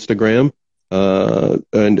on Instagram.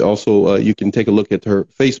 And also you can take a look at her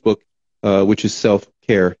Facebook, which is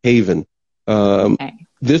Self-Care Haven.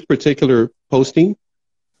 This particular posting,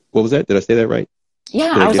 what was that? Did I say that right?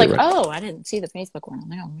 Yeah, I was like, oh, I didn't see the Facebook one.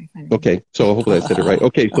 Let me find it. Okay, so hopefully I said it right.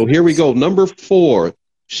 Okay, so here we go. Number 4.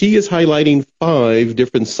 She is highlighting 5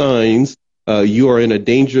 different signs you are in a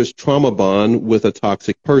dangerous trauma bond with a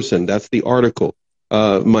toxic person. That's the article.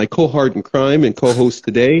 My cohort in crime and co-host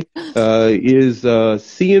today is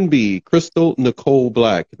CNB, Crystal Nicole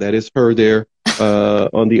Black. That is her there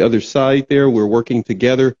on the other side there. We're working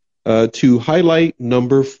together to highlight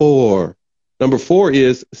number 4. Number 4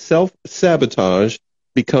 is self-sabotage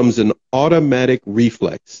becomes an automatic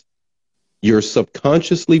reflex. You're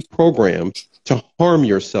subconsciously programmed to harm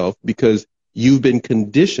yourself because you've been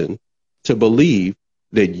conditioned to believe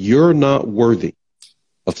that you're not worthy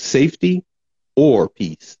of safety or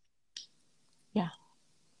peace. Yeah.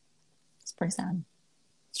 It's pretty sad.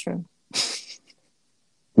 It's true.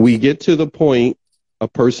 We get to the point, a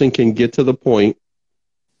person can get to the point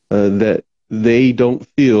that they don't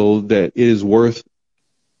feel that it is worth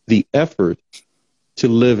the effort to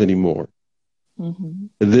live anymore. Mm-hmm.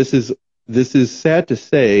 This is sad to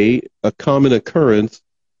say, a common occurrence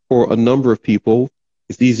for a number of people.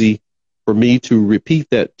 It's easy for me to repeat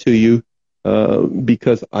that to you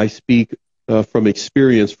because I speak from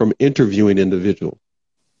experience from interviewing individuals.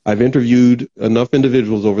 I've interviewed enough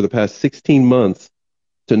individuals over the past 16 months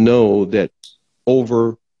to know that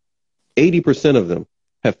over 80% of them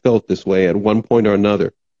have felt this way at one point or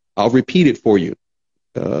another. I'll repeat it for you.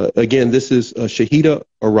 Again, this is Shahida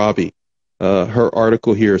Arabi. Her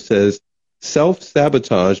article here says,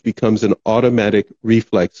 self-sabotage becomes an automatic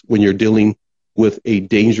reflex when you're dealing with a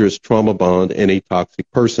dangerous trauma bond and a toxic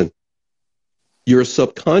person. You're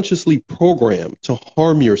subconsciously programmed to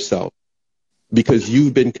harm yourself because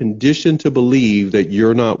you've been conditioned to believe that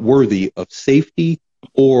you're not worthy of safety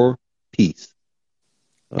or peace.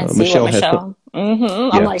 Michelle. Yeah.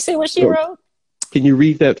 I'm like, see what she wrote. Can you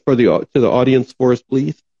read that to the audience for us,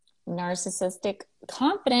 please? Narcissistic,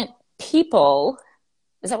 confident people.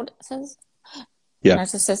 Is that what it says? Yeah.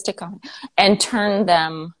 Narcissistic, and turn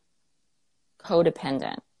them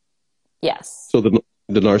codependent. Yes. So the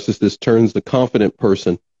narcissist turns the confident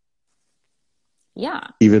person,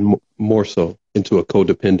 even more so, into a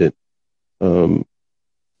codependent.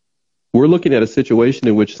 We're looking at a situation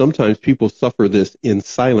in which sometimes people suffer this in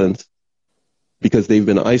silence because they've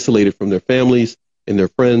been isolated from their families and their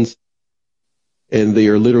friends, and they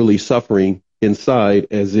are literally suffering inside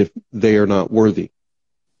as if they are not worthy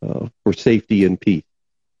for safety and peace.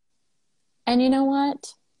 And you know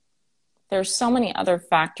what? There's so many other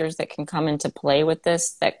factors that can come into play with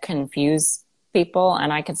this that confuse people,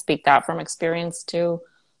 and I can speak that from experience too,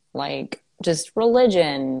 like just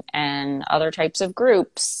religion and other types of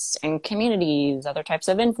groups and communities, other types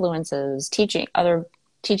of influences, other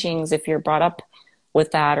teachings if you're brought up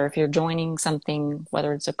with that, or if you're joining something,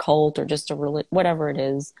 whether it's a cult or just whatever it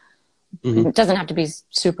is. Mm-hmm. It doesn't have to be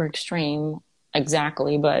super extreme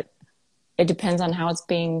exactly, but it depends on how it's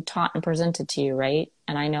being taught and presented to you, right?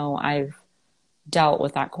 And I know I've dealt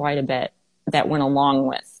with that quite a bit, that went along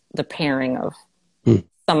with the pairing of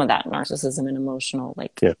some of that narcissism and emotional,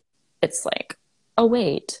 It's like, oh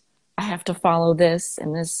wait, I have to follow this,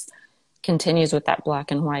 and this continues with that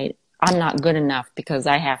black and white. I'm not good enough because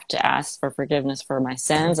I have to ask for forgiveness for my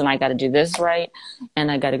sins, and I got to do this right, and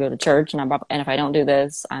I got to go to church, and if I don't do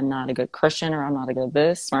this, I'm not a good Christian, or I'm not a good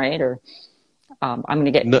this, right? Or I'm going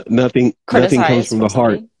to get nothing comes from the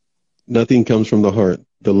heart. Nothing comes from the heart.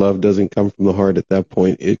 The love doesn't come from the heart at that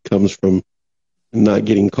point. It comes from not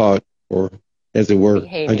getting caught, or as it were.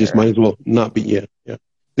 Behavior. I just might as well not be. Yeah.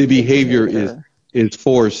 The behavior is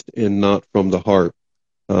forced and not from the heart.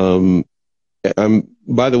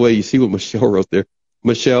 By the way, you see what Michelle wrote there.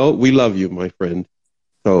 Michelle, we love you, my friend.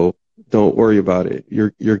 So don't worry about it.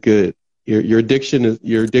 You're good. Your diction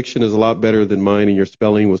is a lot better than mine, and your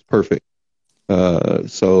spelling was perfect.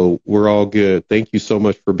 So we're all good. Thank you so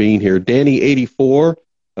much for being here. Danny84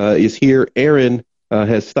 is here. Aaron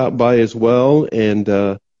has stopped by as well, and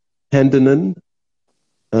Hendanen,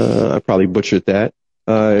 I probably butchered that.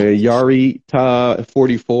 Yari Ta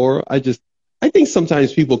 44. I think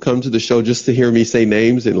sometimes people come to the show just to hear me say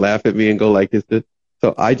names and laugh at me and go like this.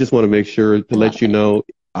 So I just want to make sure to let you know,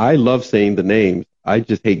 I love saying the names. I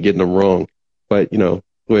just hate getting them wrong. But, we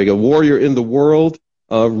go. Warrior in the world,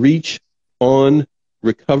 Reach One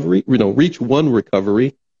Recovery.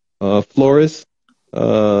 Flores,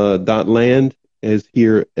 .land is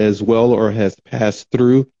here as well, or has passed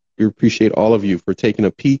through. We appreciate all of you for taking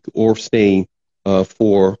a peek or staying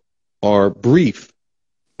for our brief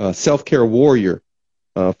self-care warrior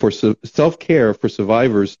for self-care for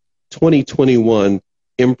survivors 2021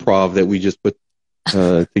 improv that we just put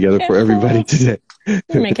together for everybody today.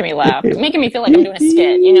 You're making me laugh. You're making me feel like I'm doing a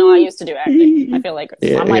skit. I used to do acting. I feel like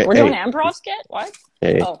I'm like, we're doing an improv skit? What?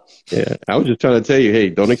 Yeah. I was just trying to tell you, hey,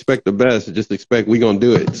 don't expect the best. Just expect we're going to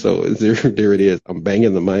do it. So there it is. I'm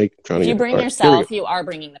banging the mic. If you bring yourself, you are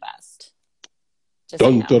bringing the best.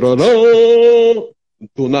 Dun, dun, dun, dun.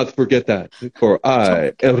 Do not forget that. For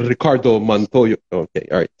I am Ricardo Montoya. Okay,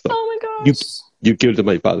 all right. So oh my gosh. You killed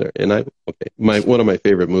my father, and one of my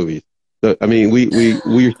favorite movies.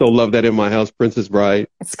 We so love that in my house, Princess Bride.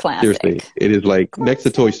 It's classic. Seriously, it is like next to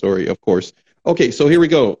Toy Story, of course. Okay, so here we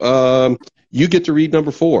go. You get to read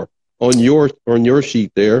number 4 on your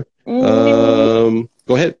sheet there. Go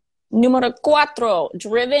ahead. Número 4,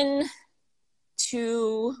 driven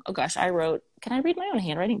to, oh gosh, can I read my own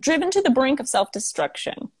handwriting? Driven to the brink of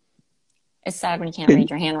self-destruction. It's sad when you can't read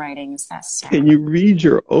your handwriting. It's that sad. Can you read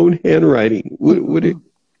your own handwriting? What are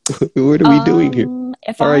we doing here?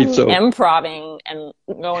 If I'm improving and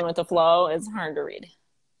going with the flow, it's hard to read.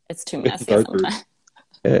 It's too messy sometimes.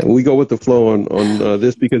 And we go with the flow on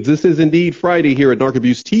this because this is indeed Friday here at Narc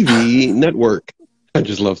Abuse TV Network. I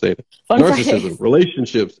just love saying it. Narcissism,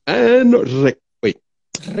 relationships, and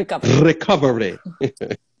recovery.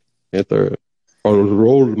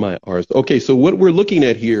 Roll my R's. Okay, so what we're looking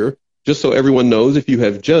at here, just so everyone knows, if you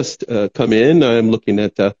have just come in, I'm looking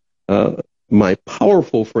at my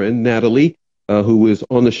powerful friend, Natalie, who was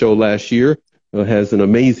on the show last year, has an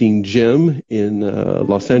amazing gym in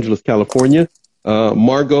Los Angeles, California.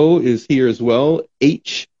 Margot is here as well.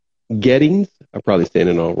 H. Gettings. I'm probably saying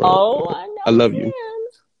it all wrong. Oh, I love you.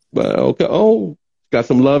 But okay. Oh, got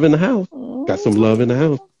some love in the house. Got some love in the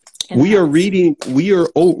house. We are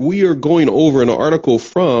going over an article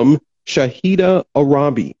from Shahida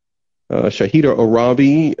Arabi. Shahida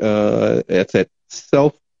Arabi, that's at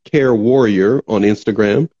Self-Care Warrior on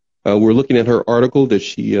Instagram. We're looking at her article that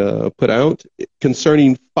she put out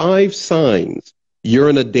concerning 5 signs you're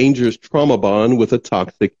in a dangerous trauma bond with a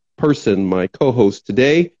toxic person. My co-host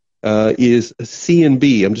today is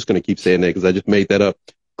C&B. I'm just going to keep saying that because I just made that up.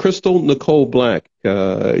 Crystal Nicole Black.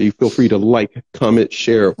 You feel free to like, comment,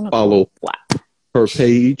 share, follow her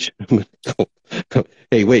page.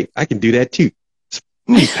 Hey, wait, I can do that too.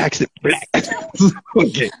 Paxton Black.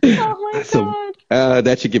 Okay. Oh my God.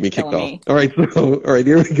 That should get me kicked off. All right,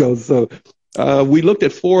 here we go. So we looked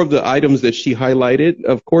at 4 of the items that she highlighted.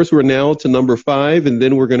 Of course, we're now to number 5, and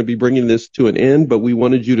then we're going to be bringing this to an end. But we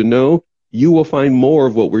wanted you to know you will find more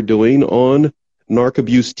of what we're doing on Narc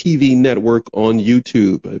Abuse TV Network on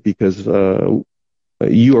YouTube, because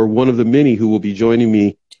you are one of the many who will be joining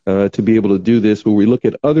me to be able to do this, where we look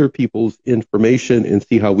at other people's information and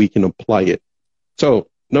see how we can apply it. So,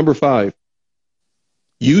 number 5,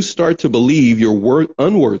 you start to believe you're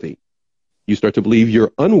unworthy. You start to believe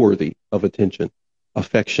you're unworthy of attention,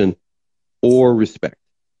 affection, or respect.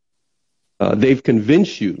 They've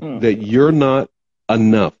convinced you that you're not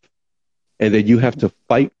enough and that you have to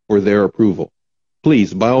fight for their approval.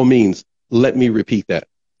 Please, by all means, let me repeat that.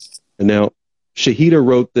 And now, Shahida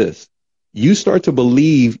wrote this. You start to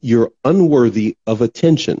believe you're unworthy of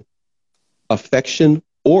attention, affection,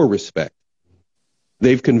 or respect.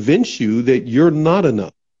 They've convinced you that you're not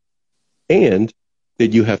enough and that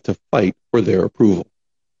you have to fight for their approval.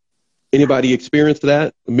 Anybody experienced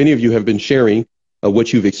that? Many of you have been sharing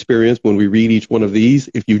what you've experienced when we read each one of these.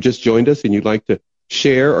 If you've just joined us and you'd like to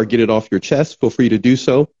share or get it off your chest, feel free to do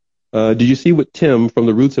so. Did you see what Tim from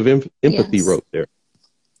the Roots of Empathy wrote there?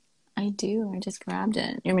 I do. I just grabbed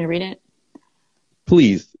it. You want me to read it?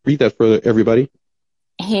 Please read that for everybody.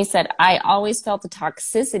 He said, I always felt the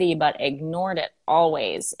toxicity, but ignored it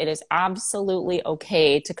always. It is absolutely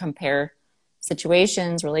okay to compare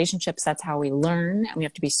situations, relationships. That's how we learn. And we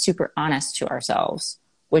have to be super honest to ourselves,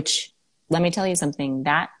 which, let me tell you something,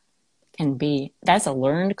 that's a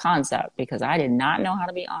learned concept, because I did not know how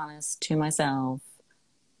to be honest to myself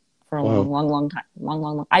for a long time.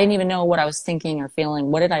 I didn't even know what I was thinking or feeling.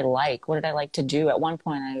 What did I like? What did I like to do? At one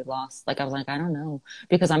point I was like, I don't know,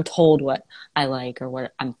 because I'm told what I like or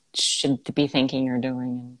what I should be thinking or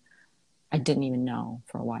doing. And I didn't even know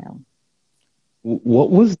for a while. What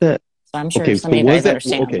was that? So I'm sure some of you guys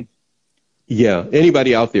understand. Okay. Yeah.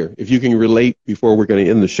 Anybody out there, if you can relate before we're going to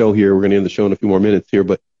end the show here, we're going to end the show in a few more minutes here,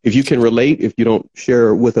 but if you can relate, if you don't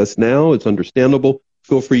share with us now, it's understandable.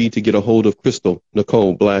 Feel free to get a hold of Crystal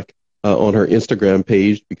Nicole Black on her Instagram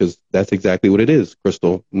page, because that's exactly what it is.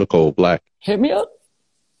 Crystal Nicole Black. Hit me up.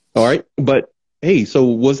 All right. But hey, so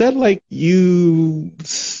was that like you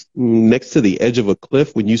next to the edge of a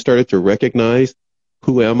cliff when you started to recognize,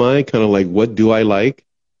 who am I? Kind of like, what do I like?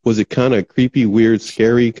 Was it kind of creepy, weird,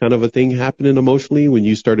 scary kind of a thing happening emotionally when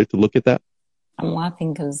you started to look at that? I'm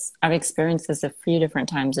laughing because I've experienced this a few different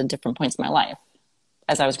times at different points in my life.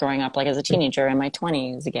 As I was growing up, like as a teenager, in my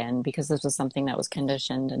 20s again, because this was something that was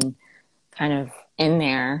conditioned and kind of in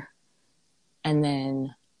there. And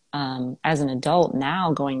then as an adult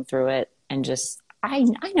now, going through it, and just, I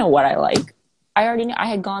know what I like. I already knew. I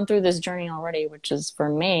had gone through this journey already, which is, for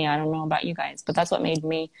me, I don't know about you guys, but that's what made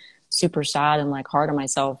me super sad and like hard on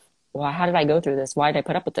myself. Well, how did I go through this? Why did I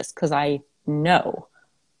put up with this? Because I know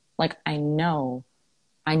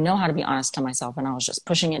I know how to be honest to myself, and I was just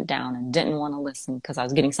pushing it down and didn't want to listen because I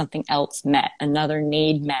was getting something else met, another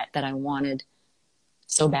need met that I wanted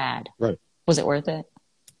so bad. Right. Was it worth it?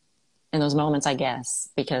 In those moments, I guess,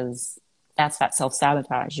 because that's that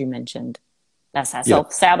self-sabotage you mentioned. That's that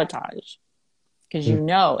self-sabotage. Because you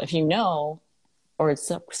know, if you know, or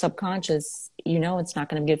it's subconscious, you know it's not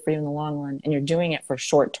going to be good for you in the long run. And you're doing it for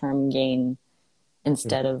short-term gain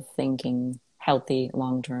instead of thinking healthy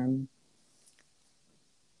long-term.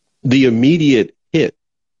 The immediate hit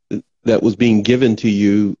that was being given to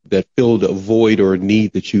you that filled a void or a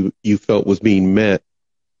need that you felt was being met,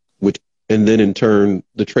 and then in turn,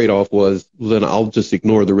 the trade-off was, well, then I'll just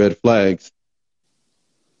ignore the red flags.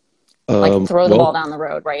 Like throw the ball down the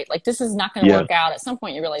road, right? Like this is not going to work out. At some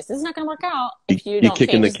point you realize this is not going to work out if you don't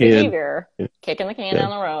change this behavior. Kicking the can down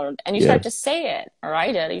the road. And you start to say it, or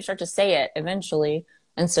I did. You start to say it eventually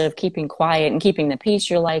instead of keeping quiet and keeping the peace.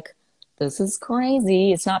 You're like, this is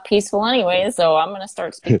crazy. It's not peaceful anyway, so I'm going to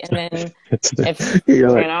start speaking. And then if,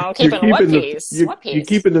 keeping what peace? What peace? You're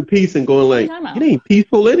keeping the peace and going like, it ain't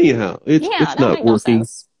peaceful anyhow. It's not working. No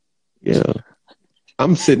sense. Yeah.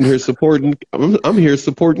 I'm sitting here supporting, I'm here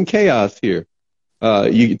supporting chaos here.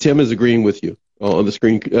 Tim is agreeing with you on the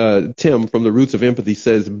screen. Tim from the Roots of Empathy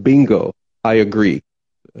says, bingo, I agree.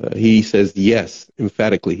 He says yes,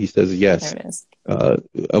 emphatically. He says yes, there it is.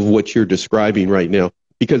 Of what you're describing right now.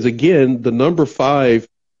 Because again, the number 5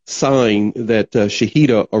 sign that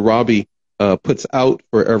Shahida Arabi puts out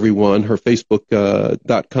for everyone, her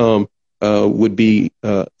Facebook.com would be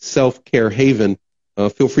Self-Care Haven.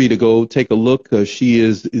 Feel free to go take a look. She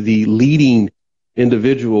is the leading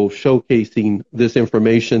individual showcasing this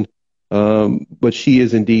information, but she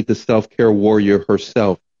is indeed the self-care warrior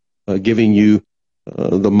herself, giving you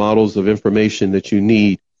the models of information that you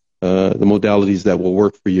need, the modalities that will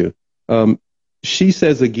work for you. She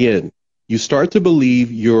says again, you start to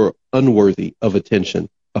believe you're unworthy of attention,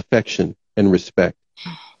 affection, and respect.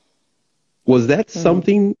 Was that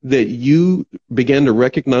something that you began to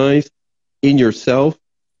recognize in yourself,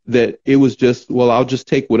 that it was just, well, I'll just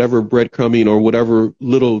take whatever breadcrumbing or whatever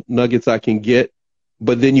little nuggets I can get?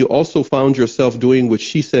 But then you also found yourself doing what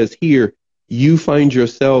she says here. You find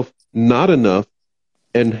yourself not enough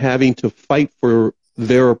and having to fight for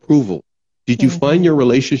their approval. Did you find your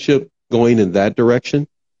relationship going in that direction?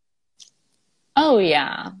 Oh,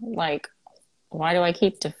 yeah. Like, why do I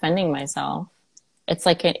keep defending myself? It's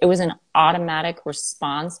like it was an automatic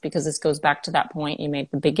response, because this goes back to that point you made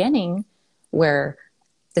at the beginning, where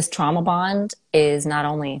this trauma bond is not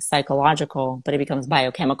only psychological, but it becomes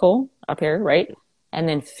biochemical up here, right? And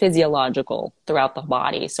then physiological throughout the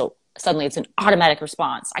body. So suddenly it's an automatic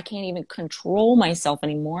response. I can't even control myself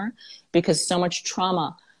anymore because so much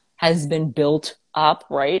trauma has been built up,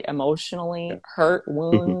 right? Emotionally, hurt,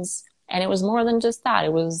 wounds. And it was more than just that.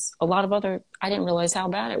 It was a lot of other, I didn't realize how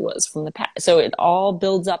bad it was from the past. So it all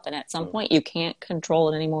builds up, and at some point you can't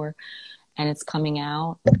control it anymore. And it's coming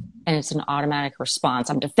out, and it's an automatic response.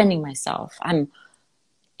 I'm defending myself. I'm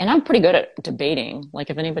pretty good at debating. Like,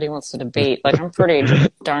 if anybody wants to debate, like, I'm pretty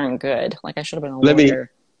darn good. Like, I should have been a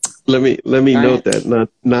lawyer. Let me note that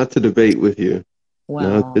not to debate with you.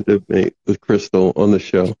 Wow. Not to debate with Crystal on the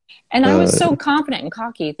show. And I was so confident and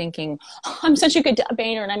cocky, thinking, oh, I'm such a good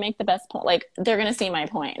debater and I make the best point. Like, they're going to see my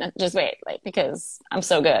point. Just wait, like, because I'm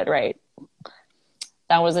so good, right?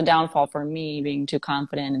 That was a downfall for me, being too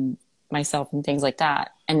confident in myself and things like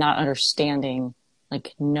that, and not understanding,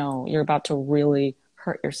 like, no, you're about to really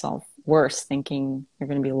hurt yourself worse, thinking you're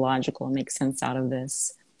going to be logical and make sense out of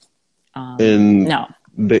this.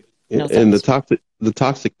 The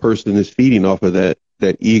toxic person is feeding off of that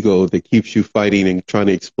ego that keeps you fighting and trying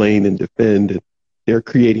to explain and defend. And they're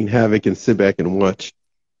creating havoc and sit back and watch.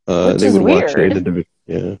 Which is weird.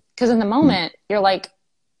 Because in the moment, you're like,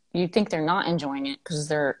 you think they're not enjoying it because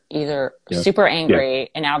they're either super angry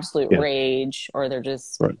in absolute rage, or they're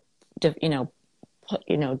just,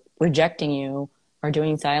 rejecting you or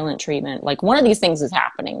doing silent treatment. Like, one of these things is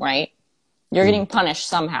happening, right? You're getting punished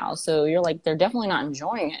somehow. So you're like, they're definitely not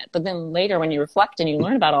enjoying it. But then later, when you reflect and you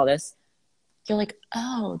learn about all this, you're like,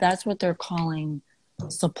 oh, that's what they're calling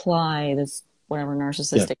supply, this whatever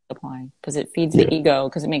narcissistic supply, because it feeds the ego,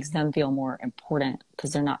 because it makes them feel more important,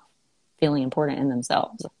 because they're not feeling important in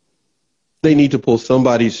themselves. They need to pull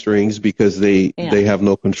somebody's strings because they have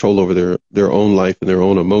no control over their own life and their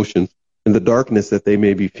own emotions and the darkness that they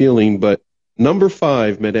may be feeling. But number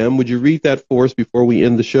 5, Madame, would you read that for us before we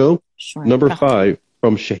end the show? Sure. Number 5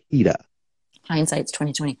 from Shahida. Hindsight's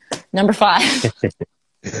 2020. Number 5.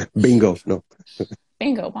 Bingo. No.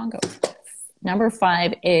 Bingo, bongo. Number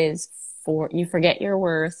 5 is you forget your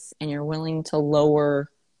worth and you're willing to lower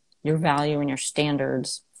your value and your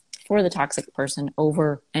standards for the toxic person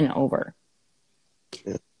over and over.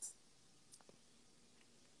 Yeah.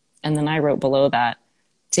 And then I wrote below that,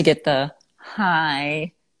 to get the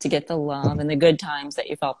high, to get the love and the good times that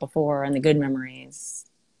you felt before and the good memories.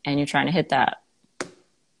 And you're trying to hit that.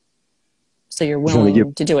 So you're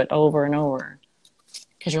willing to do it over and over.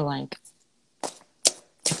 Because you're like,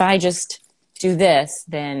 if I just do this,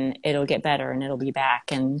 then it'll get better and it'll be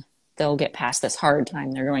back and they'll get past this hard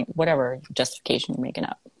time. They're going, whatever justification you're making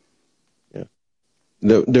up. Yeah.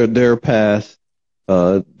 They're past.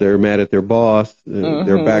 They're mad at their boss,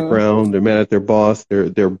 their background. They're mad at their boss.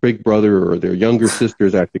 Their big brother or their younger sister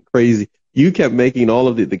is acting crazy. You kept making all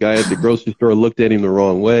of the guy at the grocery store looked at him the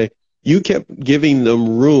wrong way. You kept giving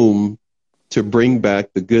them room to bring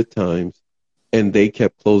back the good times, and they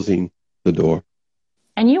kept closing the door.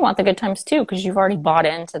 And you want the good times too, because you've already bought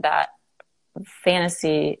into that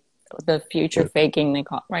fantasy, the future faking they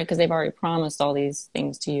call it, right? Because they've already promised all these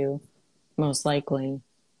things to you, most likely,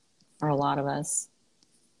 or a lot of us.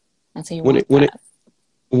 And so you want that.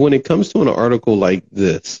 When it comes to an article like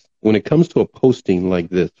this, when it comes to a posting like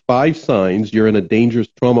this, 5 signs you're in a dangerous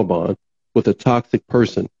trauma bond with a toxic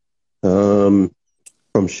person, from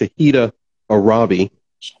Shahida Arabi.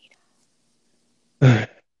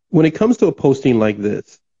 When it comes to a posting like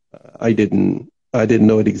this, I didn't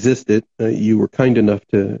know it existed. You were kind enough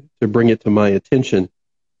to bring it to my attention.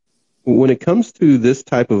 When it comes to this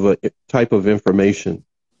type of information,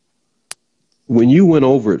 when you went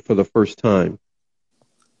over it for the first time,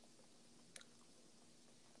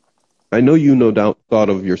 I know you no doubt thought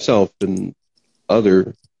of yourself and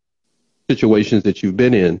other situations that you've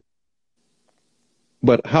been in,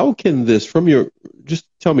 but how can this, just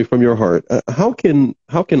tell me from your heart, how can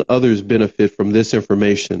others benefit from this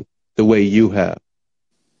information the way you have?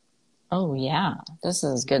 Oh yeah, this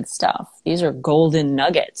is good stuff. These are golden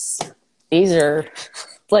nuggets. These are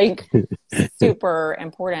like super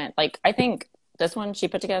important. Like, I think this one she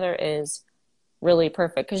put together is really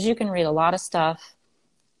perfect because you can read a lot of stuff.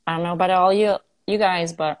 I don't know about all you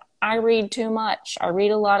guys, but I read too much. I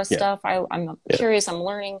read a lot of stuff. I'm curious. I'm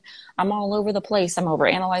learning. I'm all over the place. I'm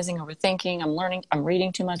overanalyzing, overthinking. I'm learning. I'm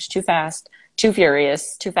reading too much, too fast, too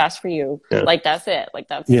furious, too fast for you. Yeah. Like, that's it. Like,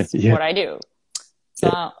 that's what I do.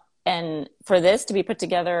 So, and for this to be put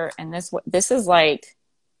together, and this is like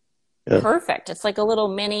perfect. It's like a little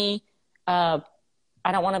mini, I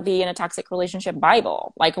don't want to be in a toxic relationship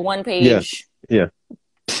Bible, like a 1-page. Yeah.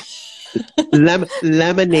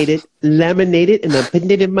 Laminated, and I'm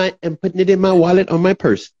putting it in my wallet on my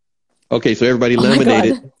purse. Okay, so everybody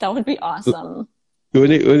laminate it. That would be awesome.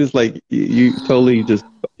 When it's like you totally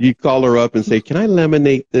you call her up and say, "Can I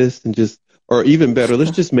laminate this?" And or even better,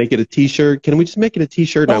 let's just make it a T-shirt. Can we just make it a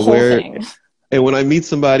T-shirt and I wear it? And when I meet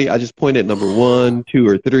somebody, I just point at number 1, 2,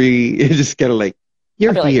 or 3. It's just kind of like,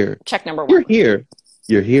 you're here. Like, check number 1. You're here.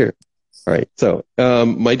 You're here. All right. So,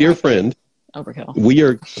 my dear friend. Overkill. We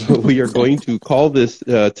are going to call this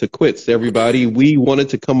to quits, everybody. We wanted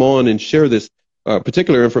to come on and share this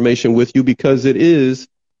particular information with you because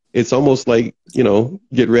it's almost like,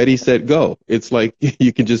 get ready, set, go. It's like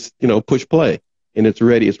you can just, push play and it's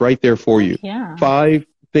ready. It's right there for you. Yeah. 5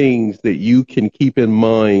 things that you can keep in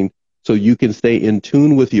mind so you can stay in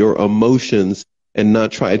tune with your emotions and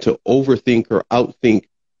not try to overthink or outthink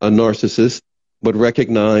a narcissist, but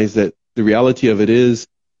recognize that the reality of it is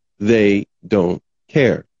they don't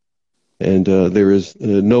care. And there is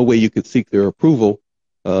no way you could seek their approval.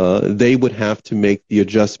 They would have to make the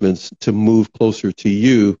adjustments to move closer to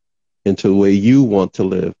you and to the way you want to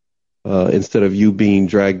live, instead of you being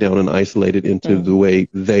dragged down and isolated into the way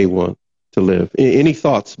they want to live. Any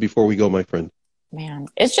thoughts before we go, my friend? Man,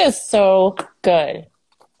 it's just so good.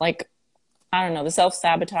 Like, I don't know, the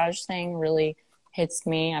self-sabotage thing really hits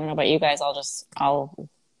me. I don't know about you guys.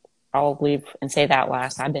 I'll leave and say that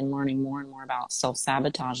last. I've been learning more and more about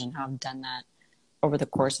self-sabotage and how I've done that over the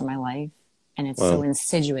course of my life. And it's so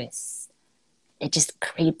insidious. It just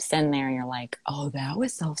creeps in there. You're like, oh, that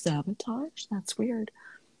was self-sabotage? That's weird.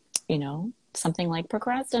 Something like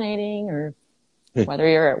procrastinating, or whether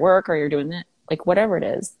you're at work or you're doing that, like whatever it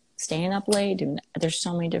is, staying up late, doing that. There's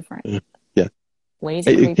so many different ways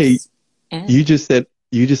it creeps in. You just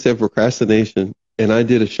said procrastination, and I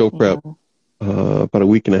did a show prep about a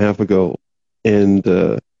week and a half ago, and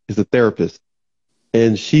is a therapist.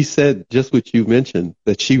 And she said just what you mentioned,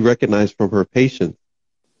 that she recognized from her patients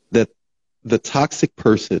that the toxic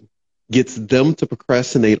person gets them to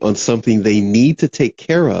procrastinate on something they need to take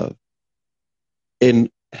care of and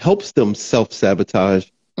helps them self-sabotage,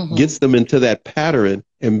 gets them into that pattern.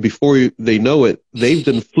 And before they know it, they've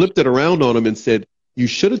then flipped it around on them and said, you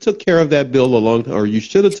should have took care of that bill a long time, or you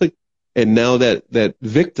should have took, and now that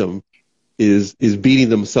victim is beating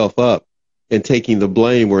themselves up and taking the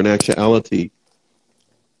blame, where in actuality,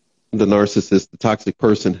 the narcissist, the toxic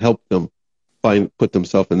person, helped them put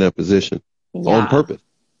themselves in that position on purpose.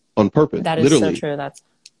 On purpose. That is literally. So true. That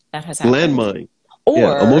has happened. Landmine.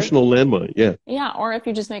 Or emotional landmine. Yeah. Or if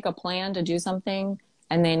you just make a plan to do something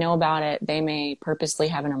and they know about it, they may purposely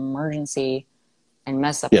have an emergency and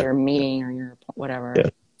mess up your meeting or your whatever. Yeah.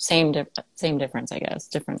 Same difference, I guess.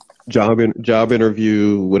 Different job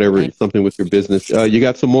interview, whatever, something with your business. You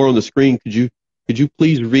got some more on the screen. Could you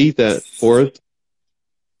please read that for us?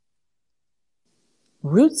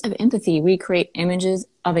 Roots of empathy. We create images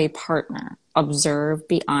of a partner. Observe,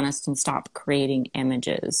 be honest, and stop creating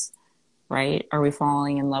images. Right? Are we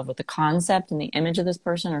falling in love with the concept and the image of this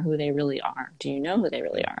person, or who they really are? Do you know who they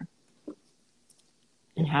really are?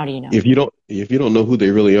 And how do you know? If you don't know who they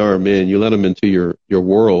really are, man, you let them into your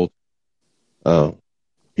world.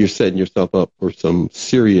 You're setting yourself up for some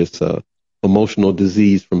serious emotional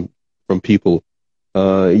disease from people.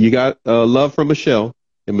 You got love from Michelle,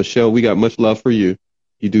 and Michelle, we got much love for you.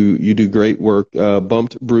 You do great work.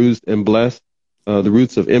 Bumped, bruised, and blessed. The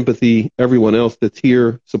roots of empathy. Everyone else that's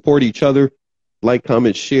here, support each other. Like,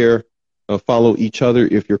 comment, share, follow each other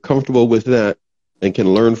if you're comfortable with that and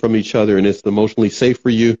can learn from each other and it's emotionally safe for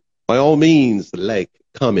you. By all means, like,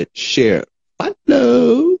 comment, share,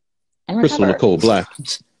 follow. And Crystal Nicole Black.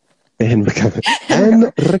 And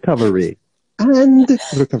recovery.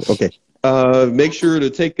 Okay. Make sure to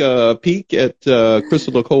take a peek at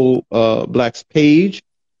Crystal Nicole Black's page.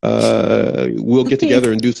 We'll get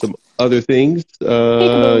together and do some other things.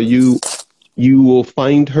 You will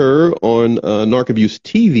find her on Narc Abuse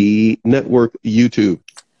TV Network YouTube.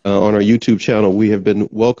 On our YouTube channel, we have been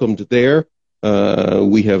welcomed there.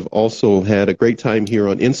 We have also had a great time here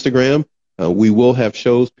on Instagram. We will have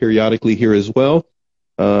shows periodically here as well.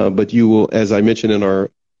 But you will, as I mentioned in our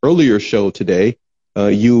earlier show today,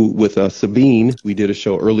 you with Sabine, we did a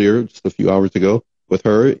show earlier, just a few hours ago with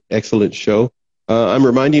her. Excellent show. I'm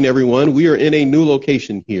reminding everyone we are in a new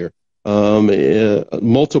location here.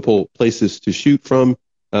 Multiple places to shoot from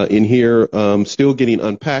in here. Still getting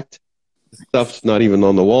unpacked. Stuff's not even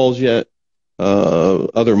on the walls yet.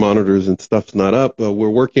 Other monitors and stuff's not up. We're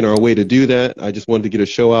working our way to do that. I just wanted to get a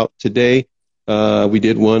show out today. We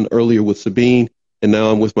did one earlier with Sabine, and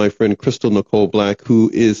now I'm with my friend Crystal Nicole Black, who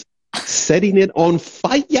is setting it on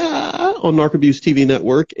fire on Narc Abuse TV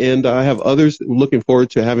Network. And I have others looking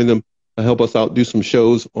forward to having them help us out, do some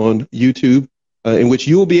shows on YouTube in which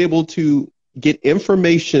you will be able to get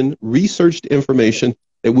information, researched information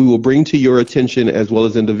that we will bring to your attention, as well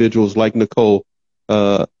as individuals like Nicole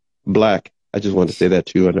Black. I just wanted to say that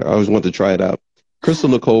too. I always want to try it out. Crystal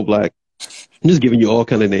Nicole Black. I'm just giving you all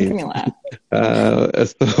kind of names.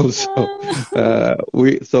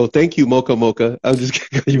 So thank you, Mocha Mocha. I'm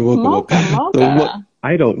just giving you Mocha Mocha. So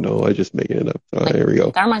I don't know. I'm just making it up. Like, here we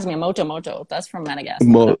go. That reminds me of Mocho Mocho. That's from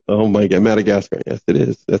Madagascar. Oh my God, Madagascar. Yes, it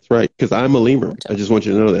is. That's right. Because I'm a lemur. Mocho. I just want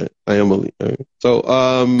you to know that I am a lemur.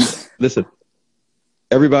 So listen,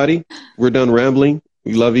 everybody, we're done rambling.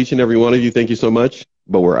 We love each and every one of you. Thank you so much.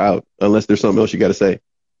 But we're out. Unless there's something else you got to say.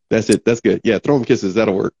 That's it. That's good. Yeah, throw them kisses.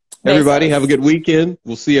 That'll work. Everybody, have a good weekend.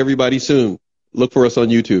 We'll see everybody soon. Look for us on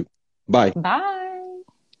YouTube. Bye. Bye.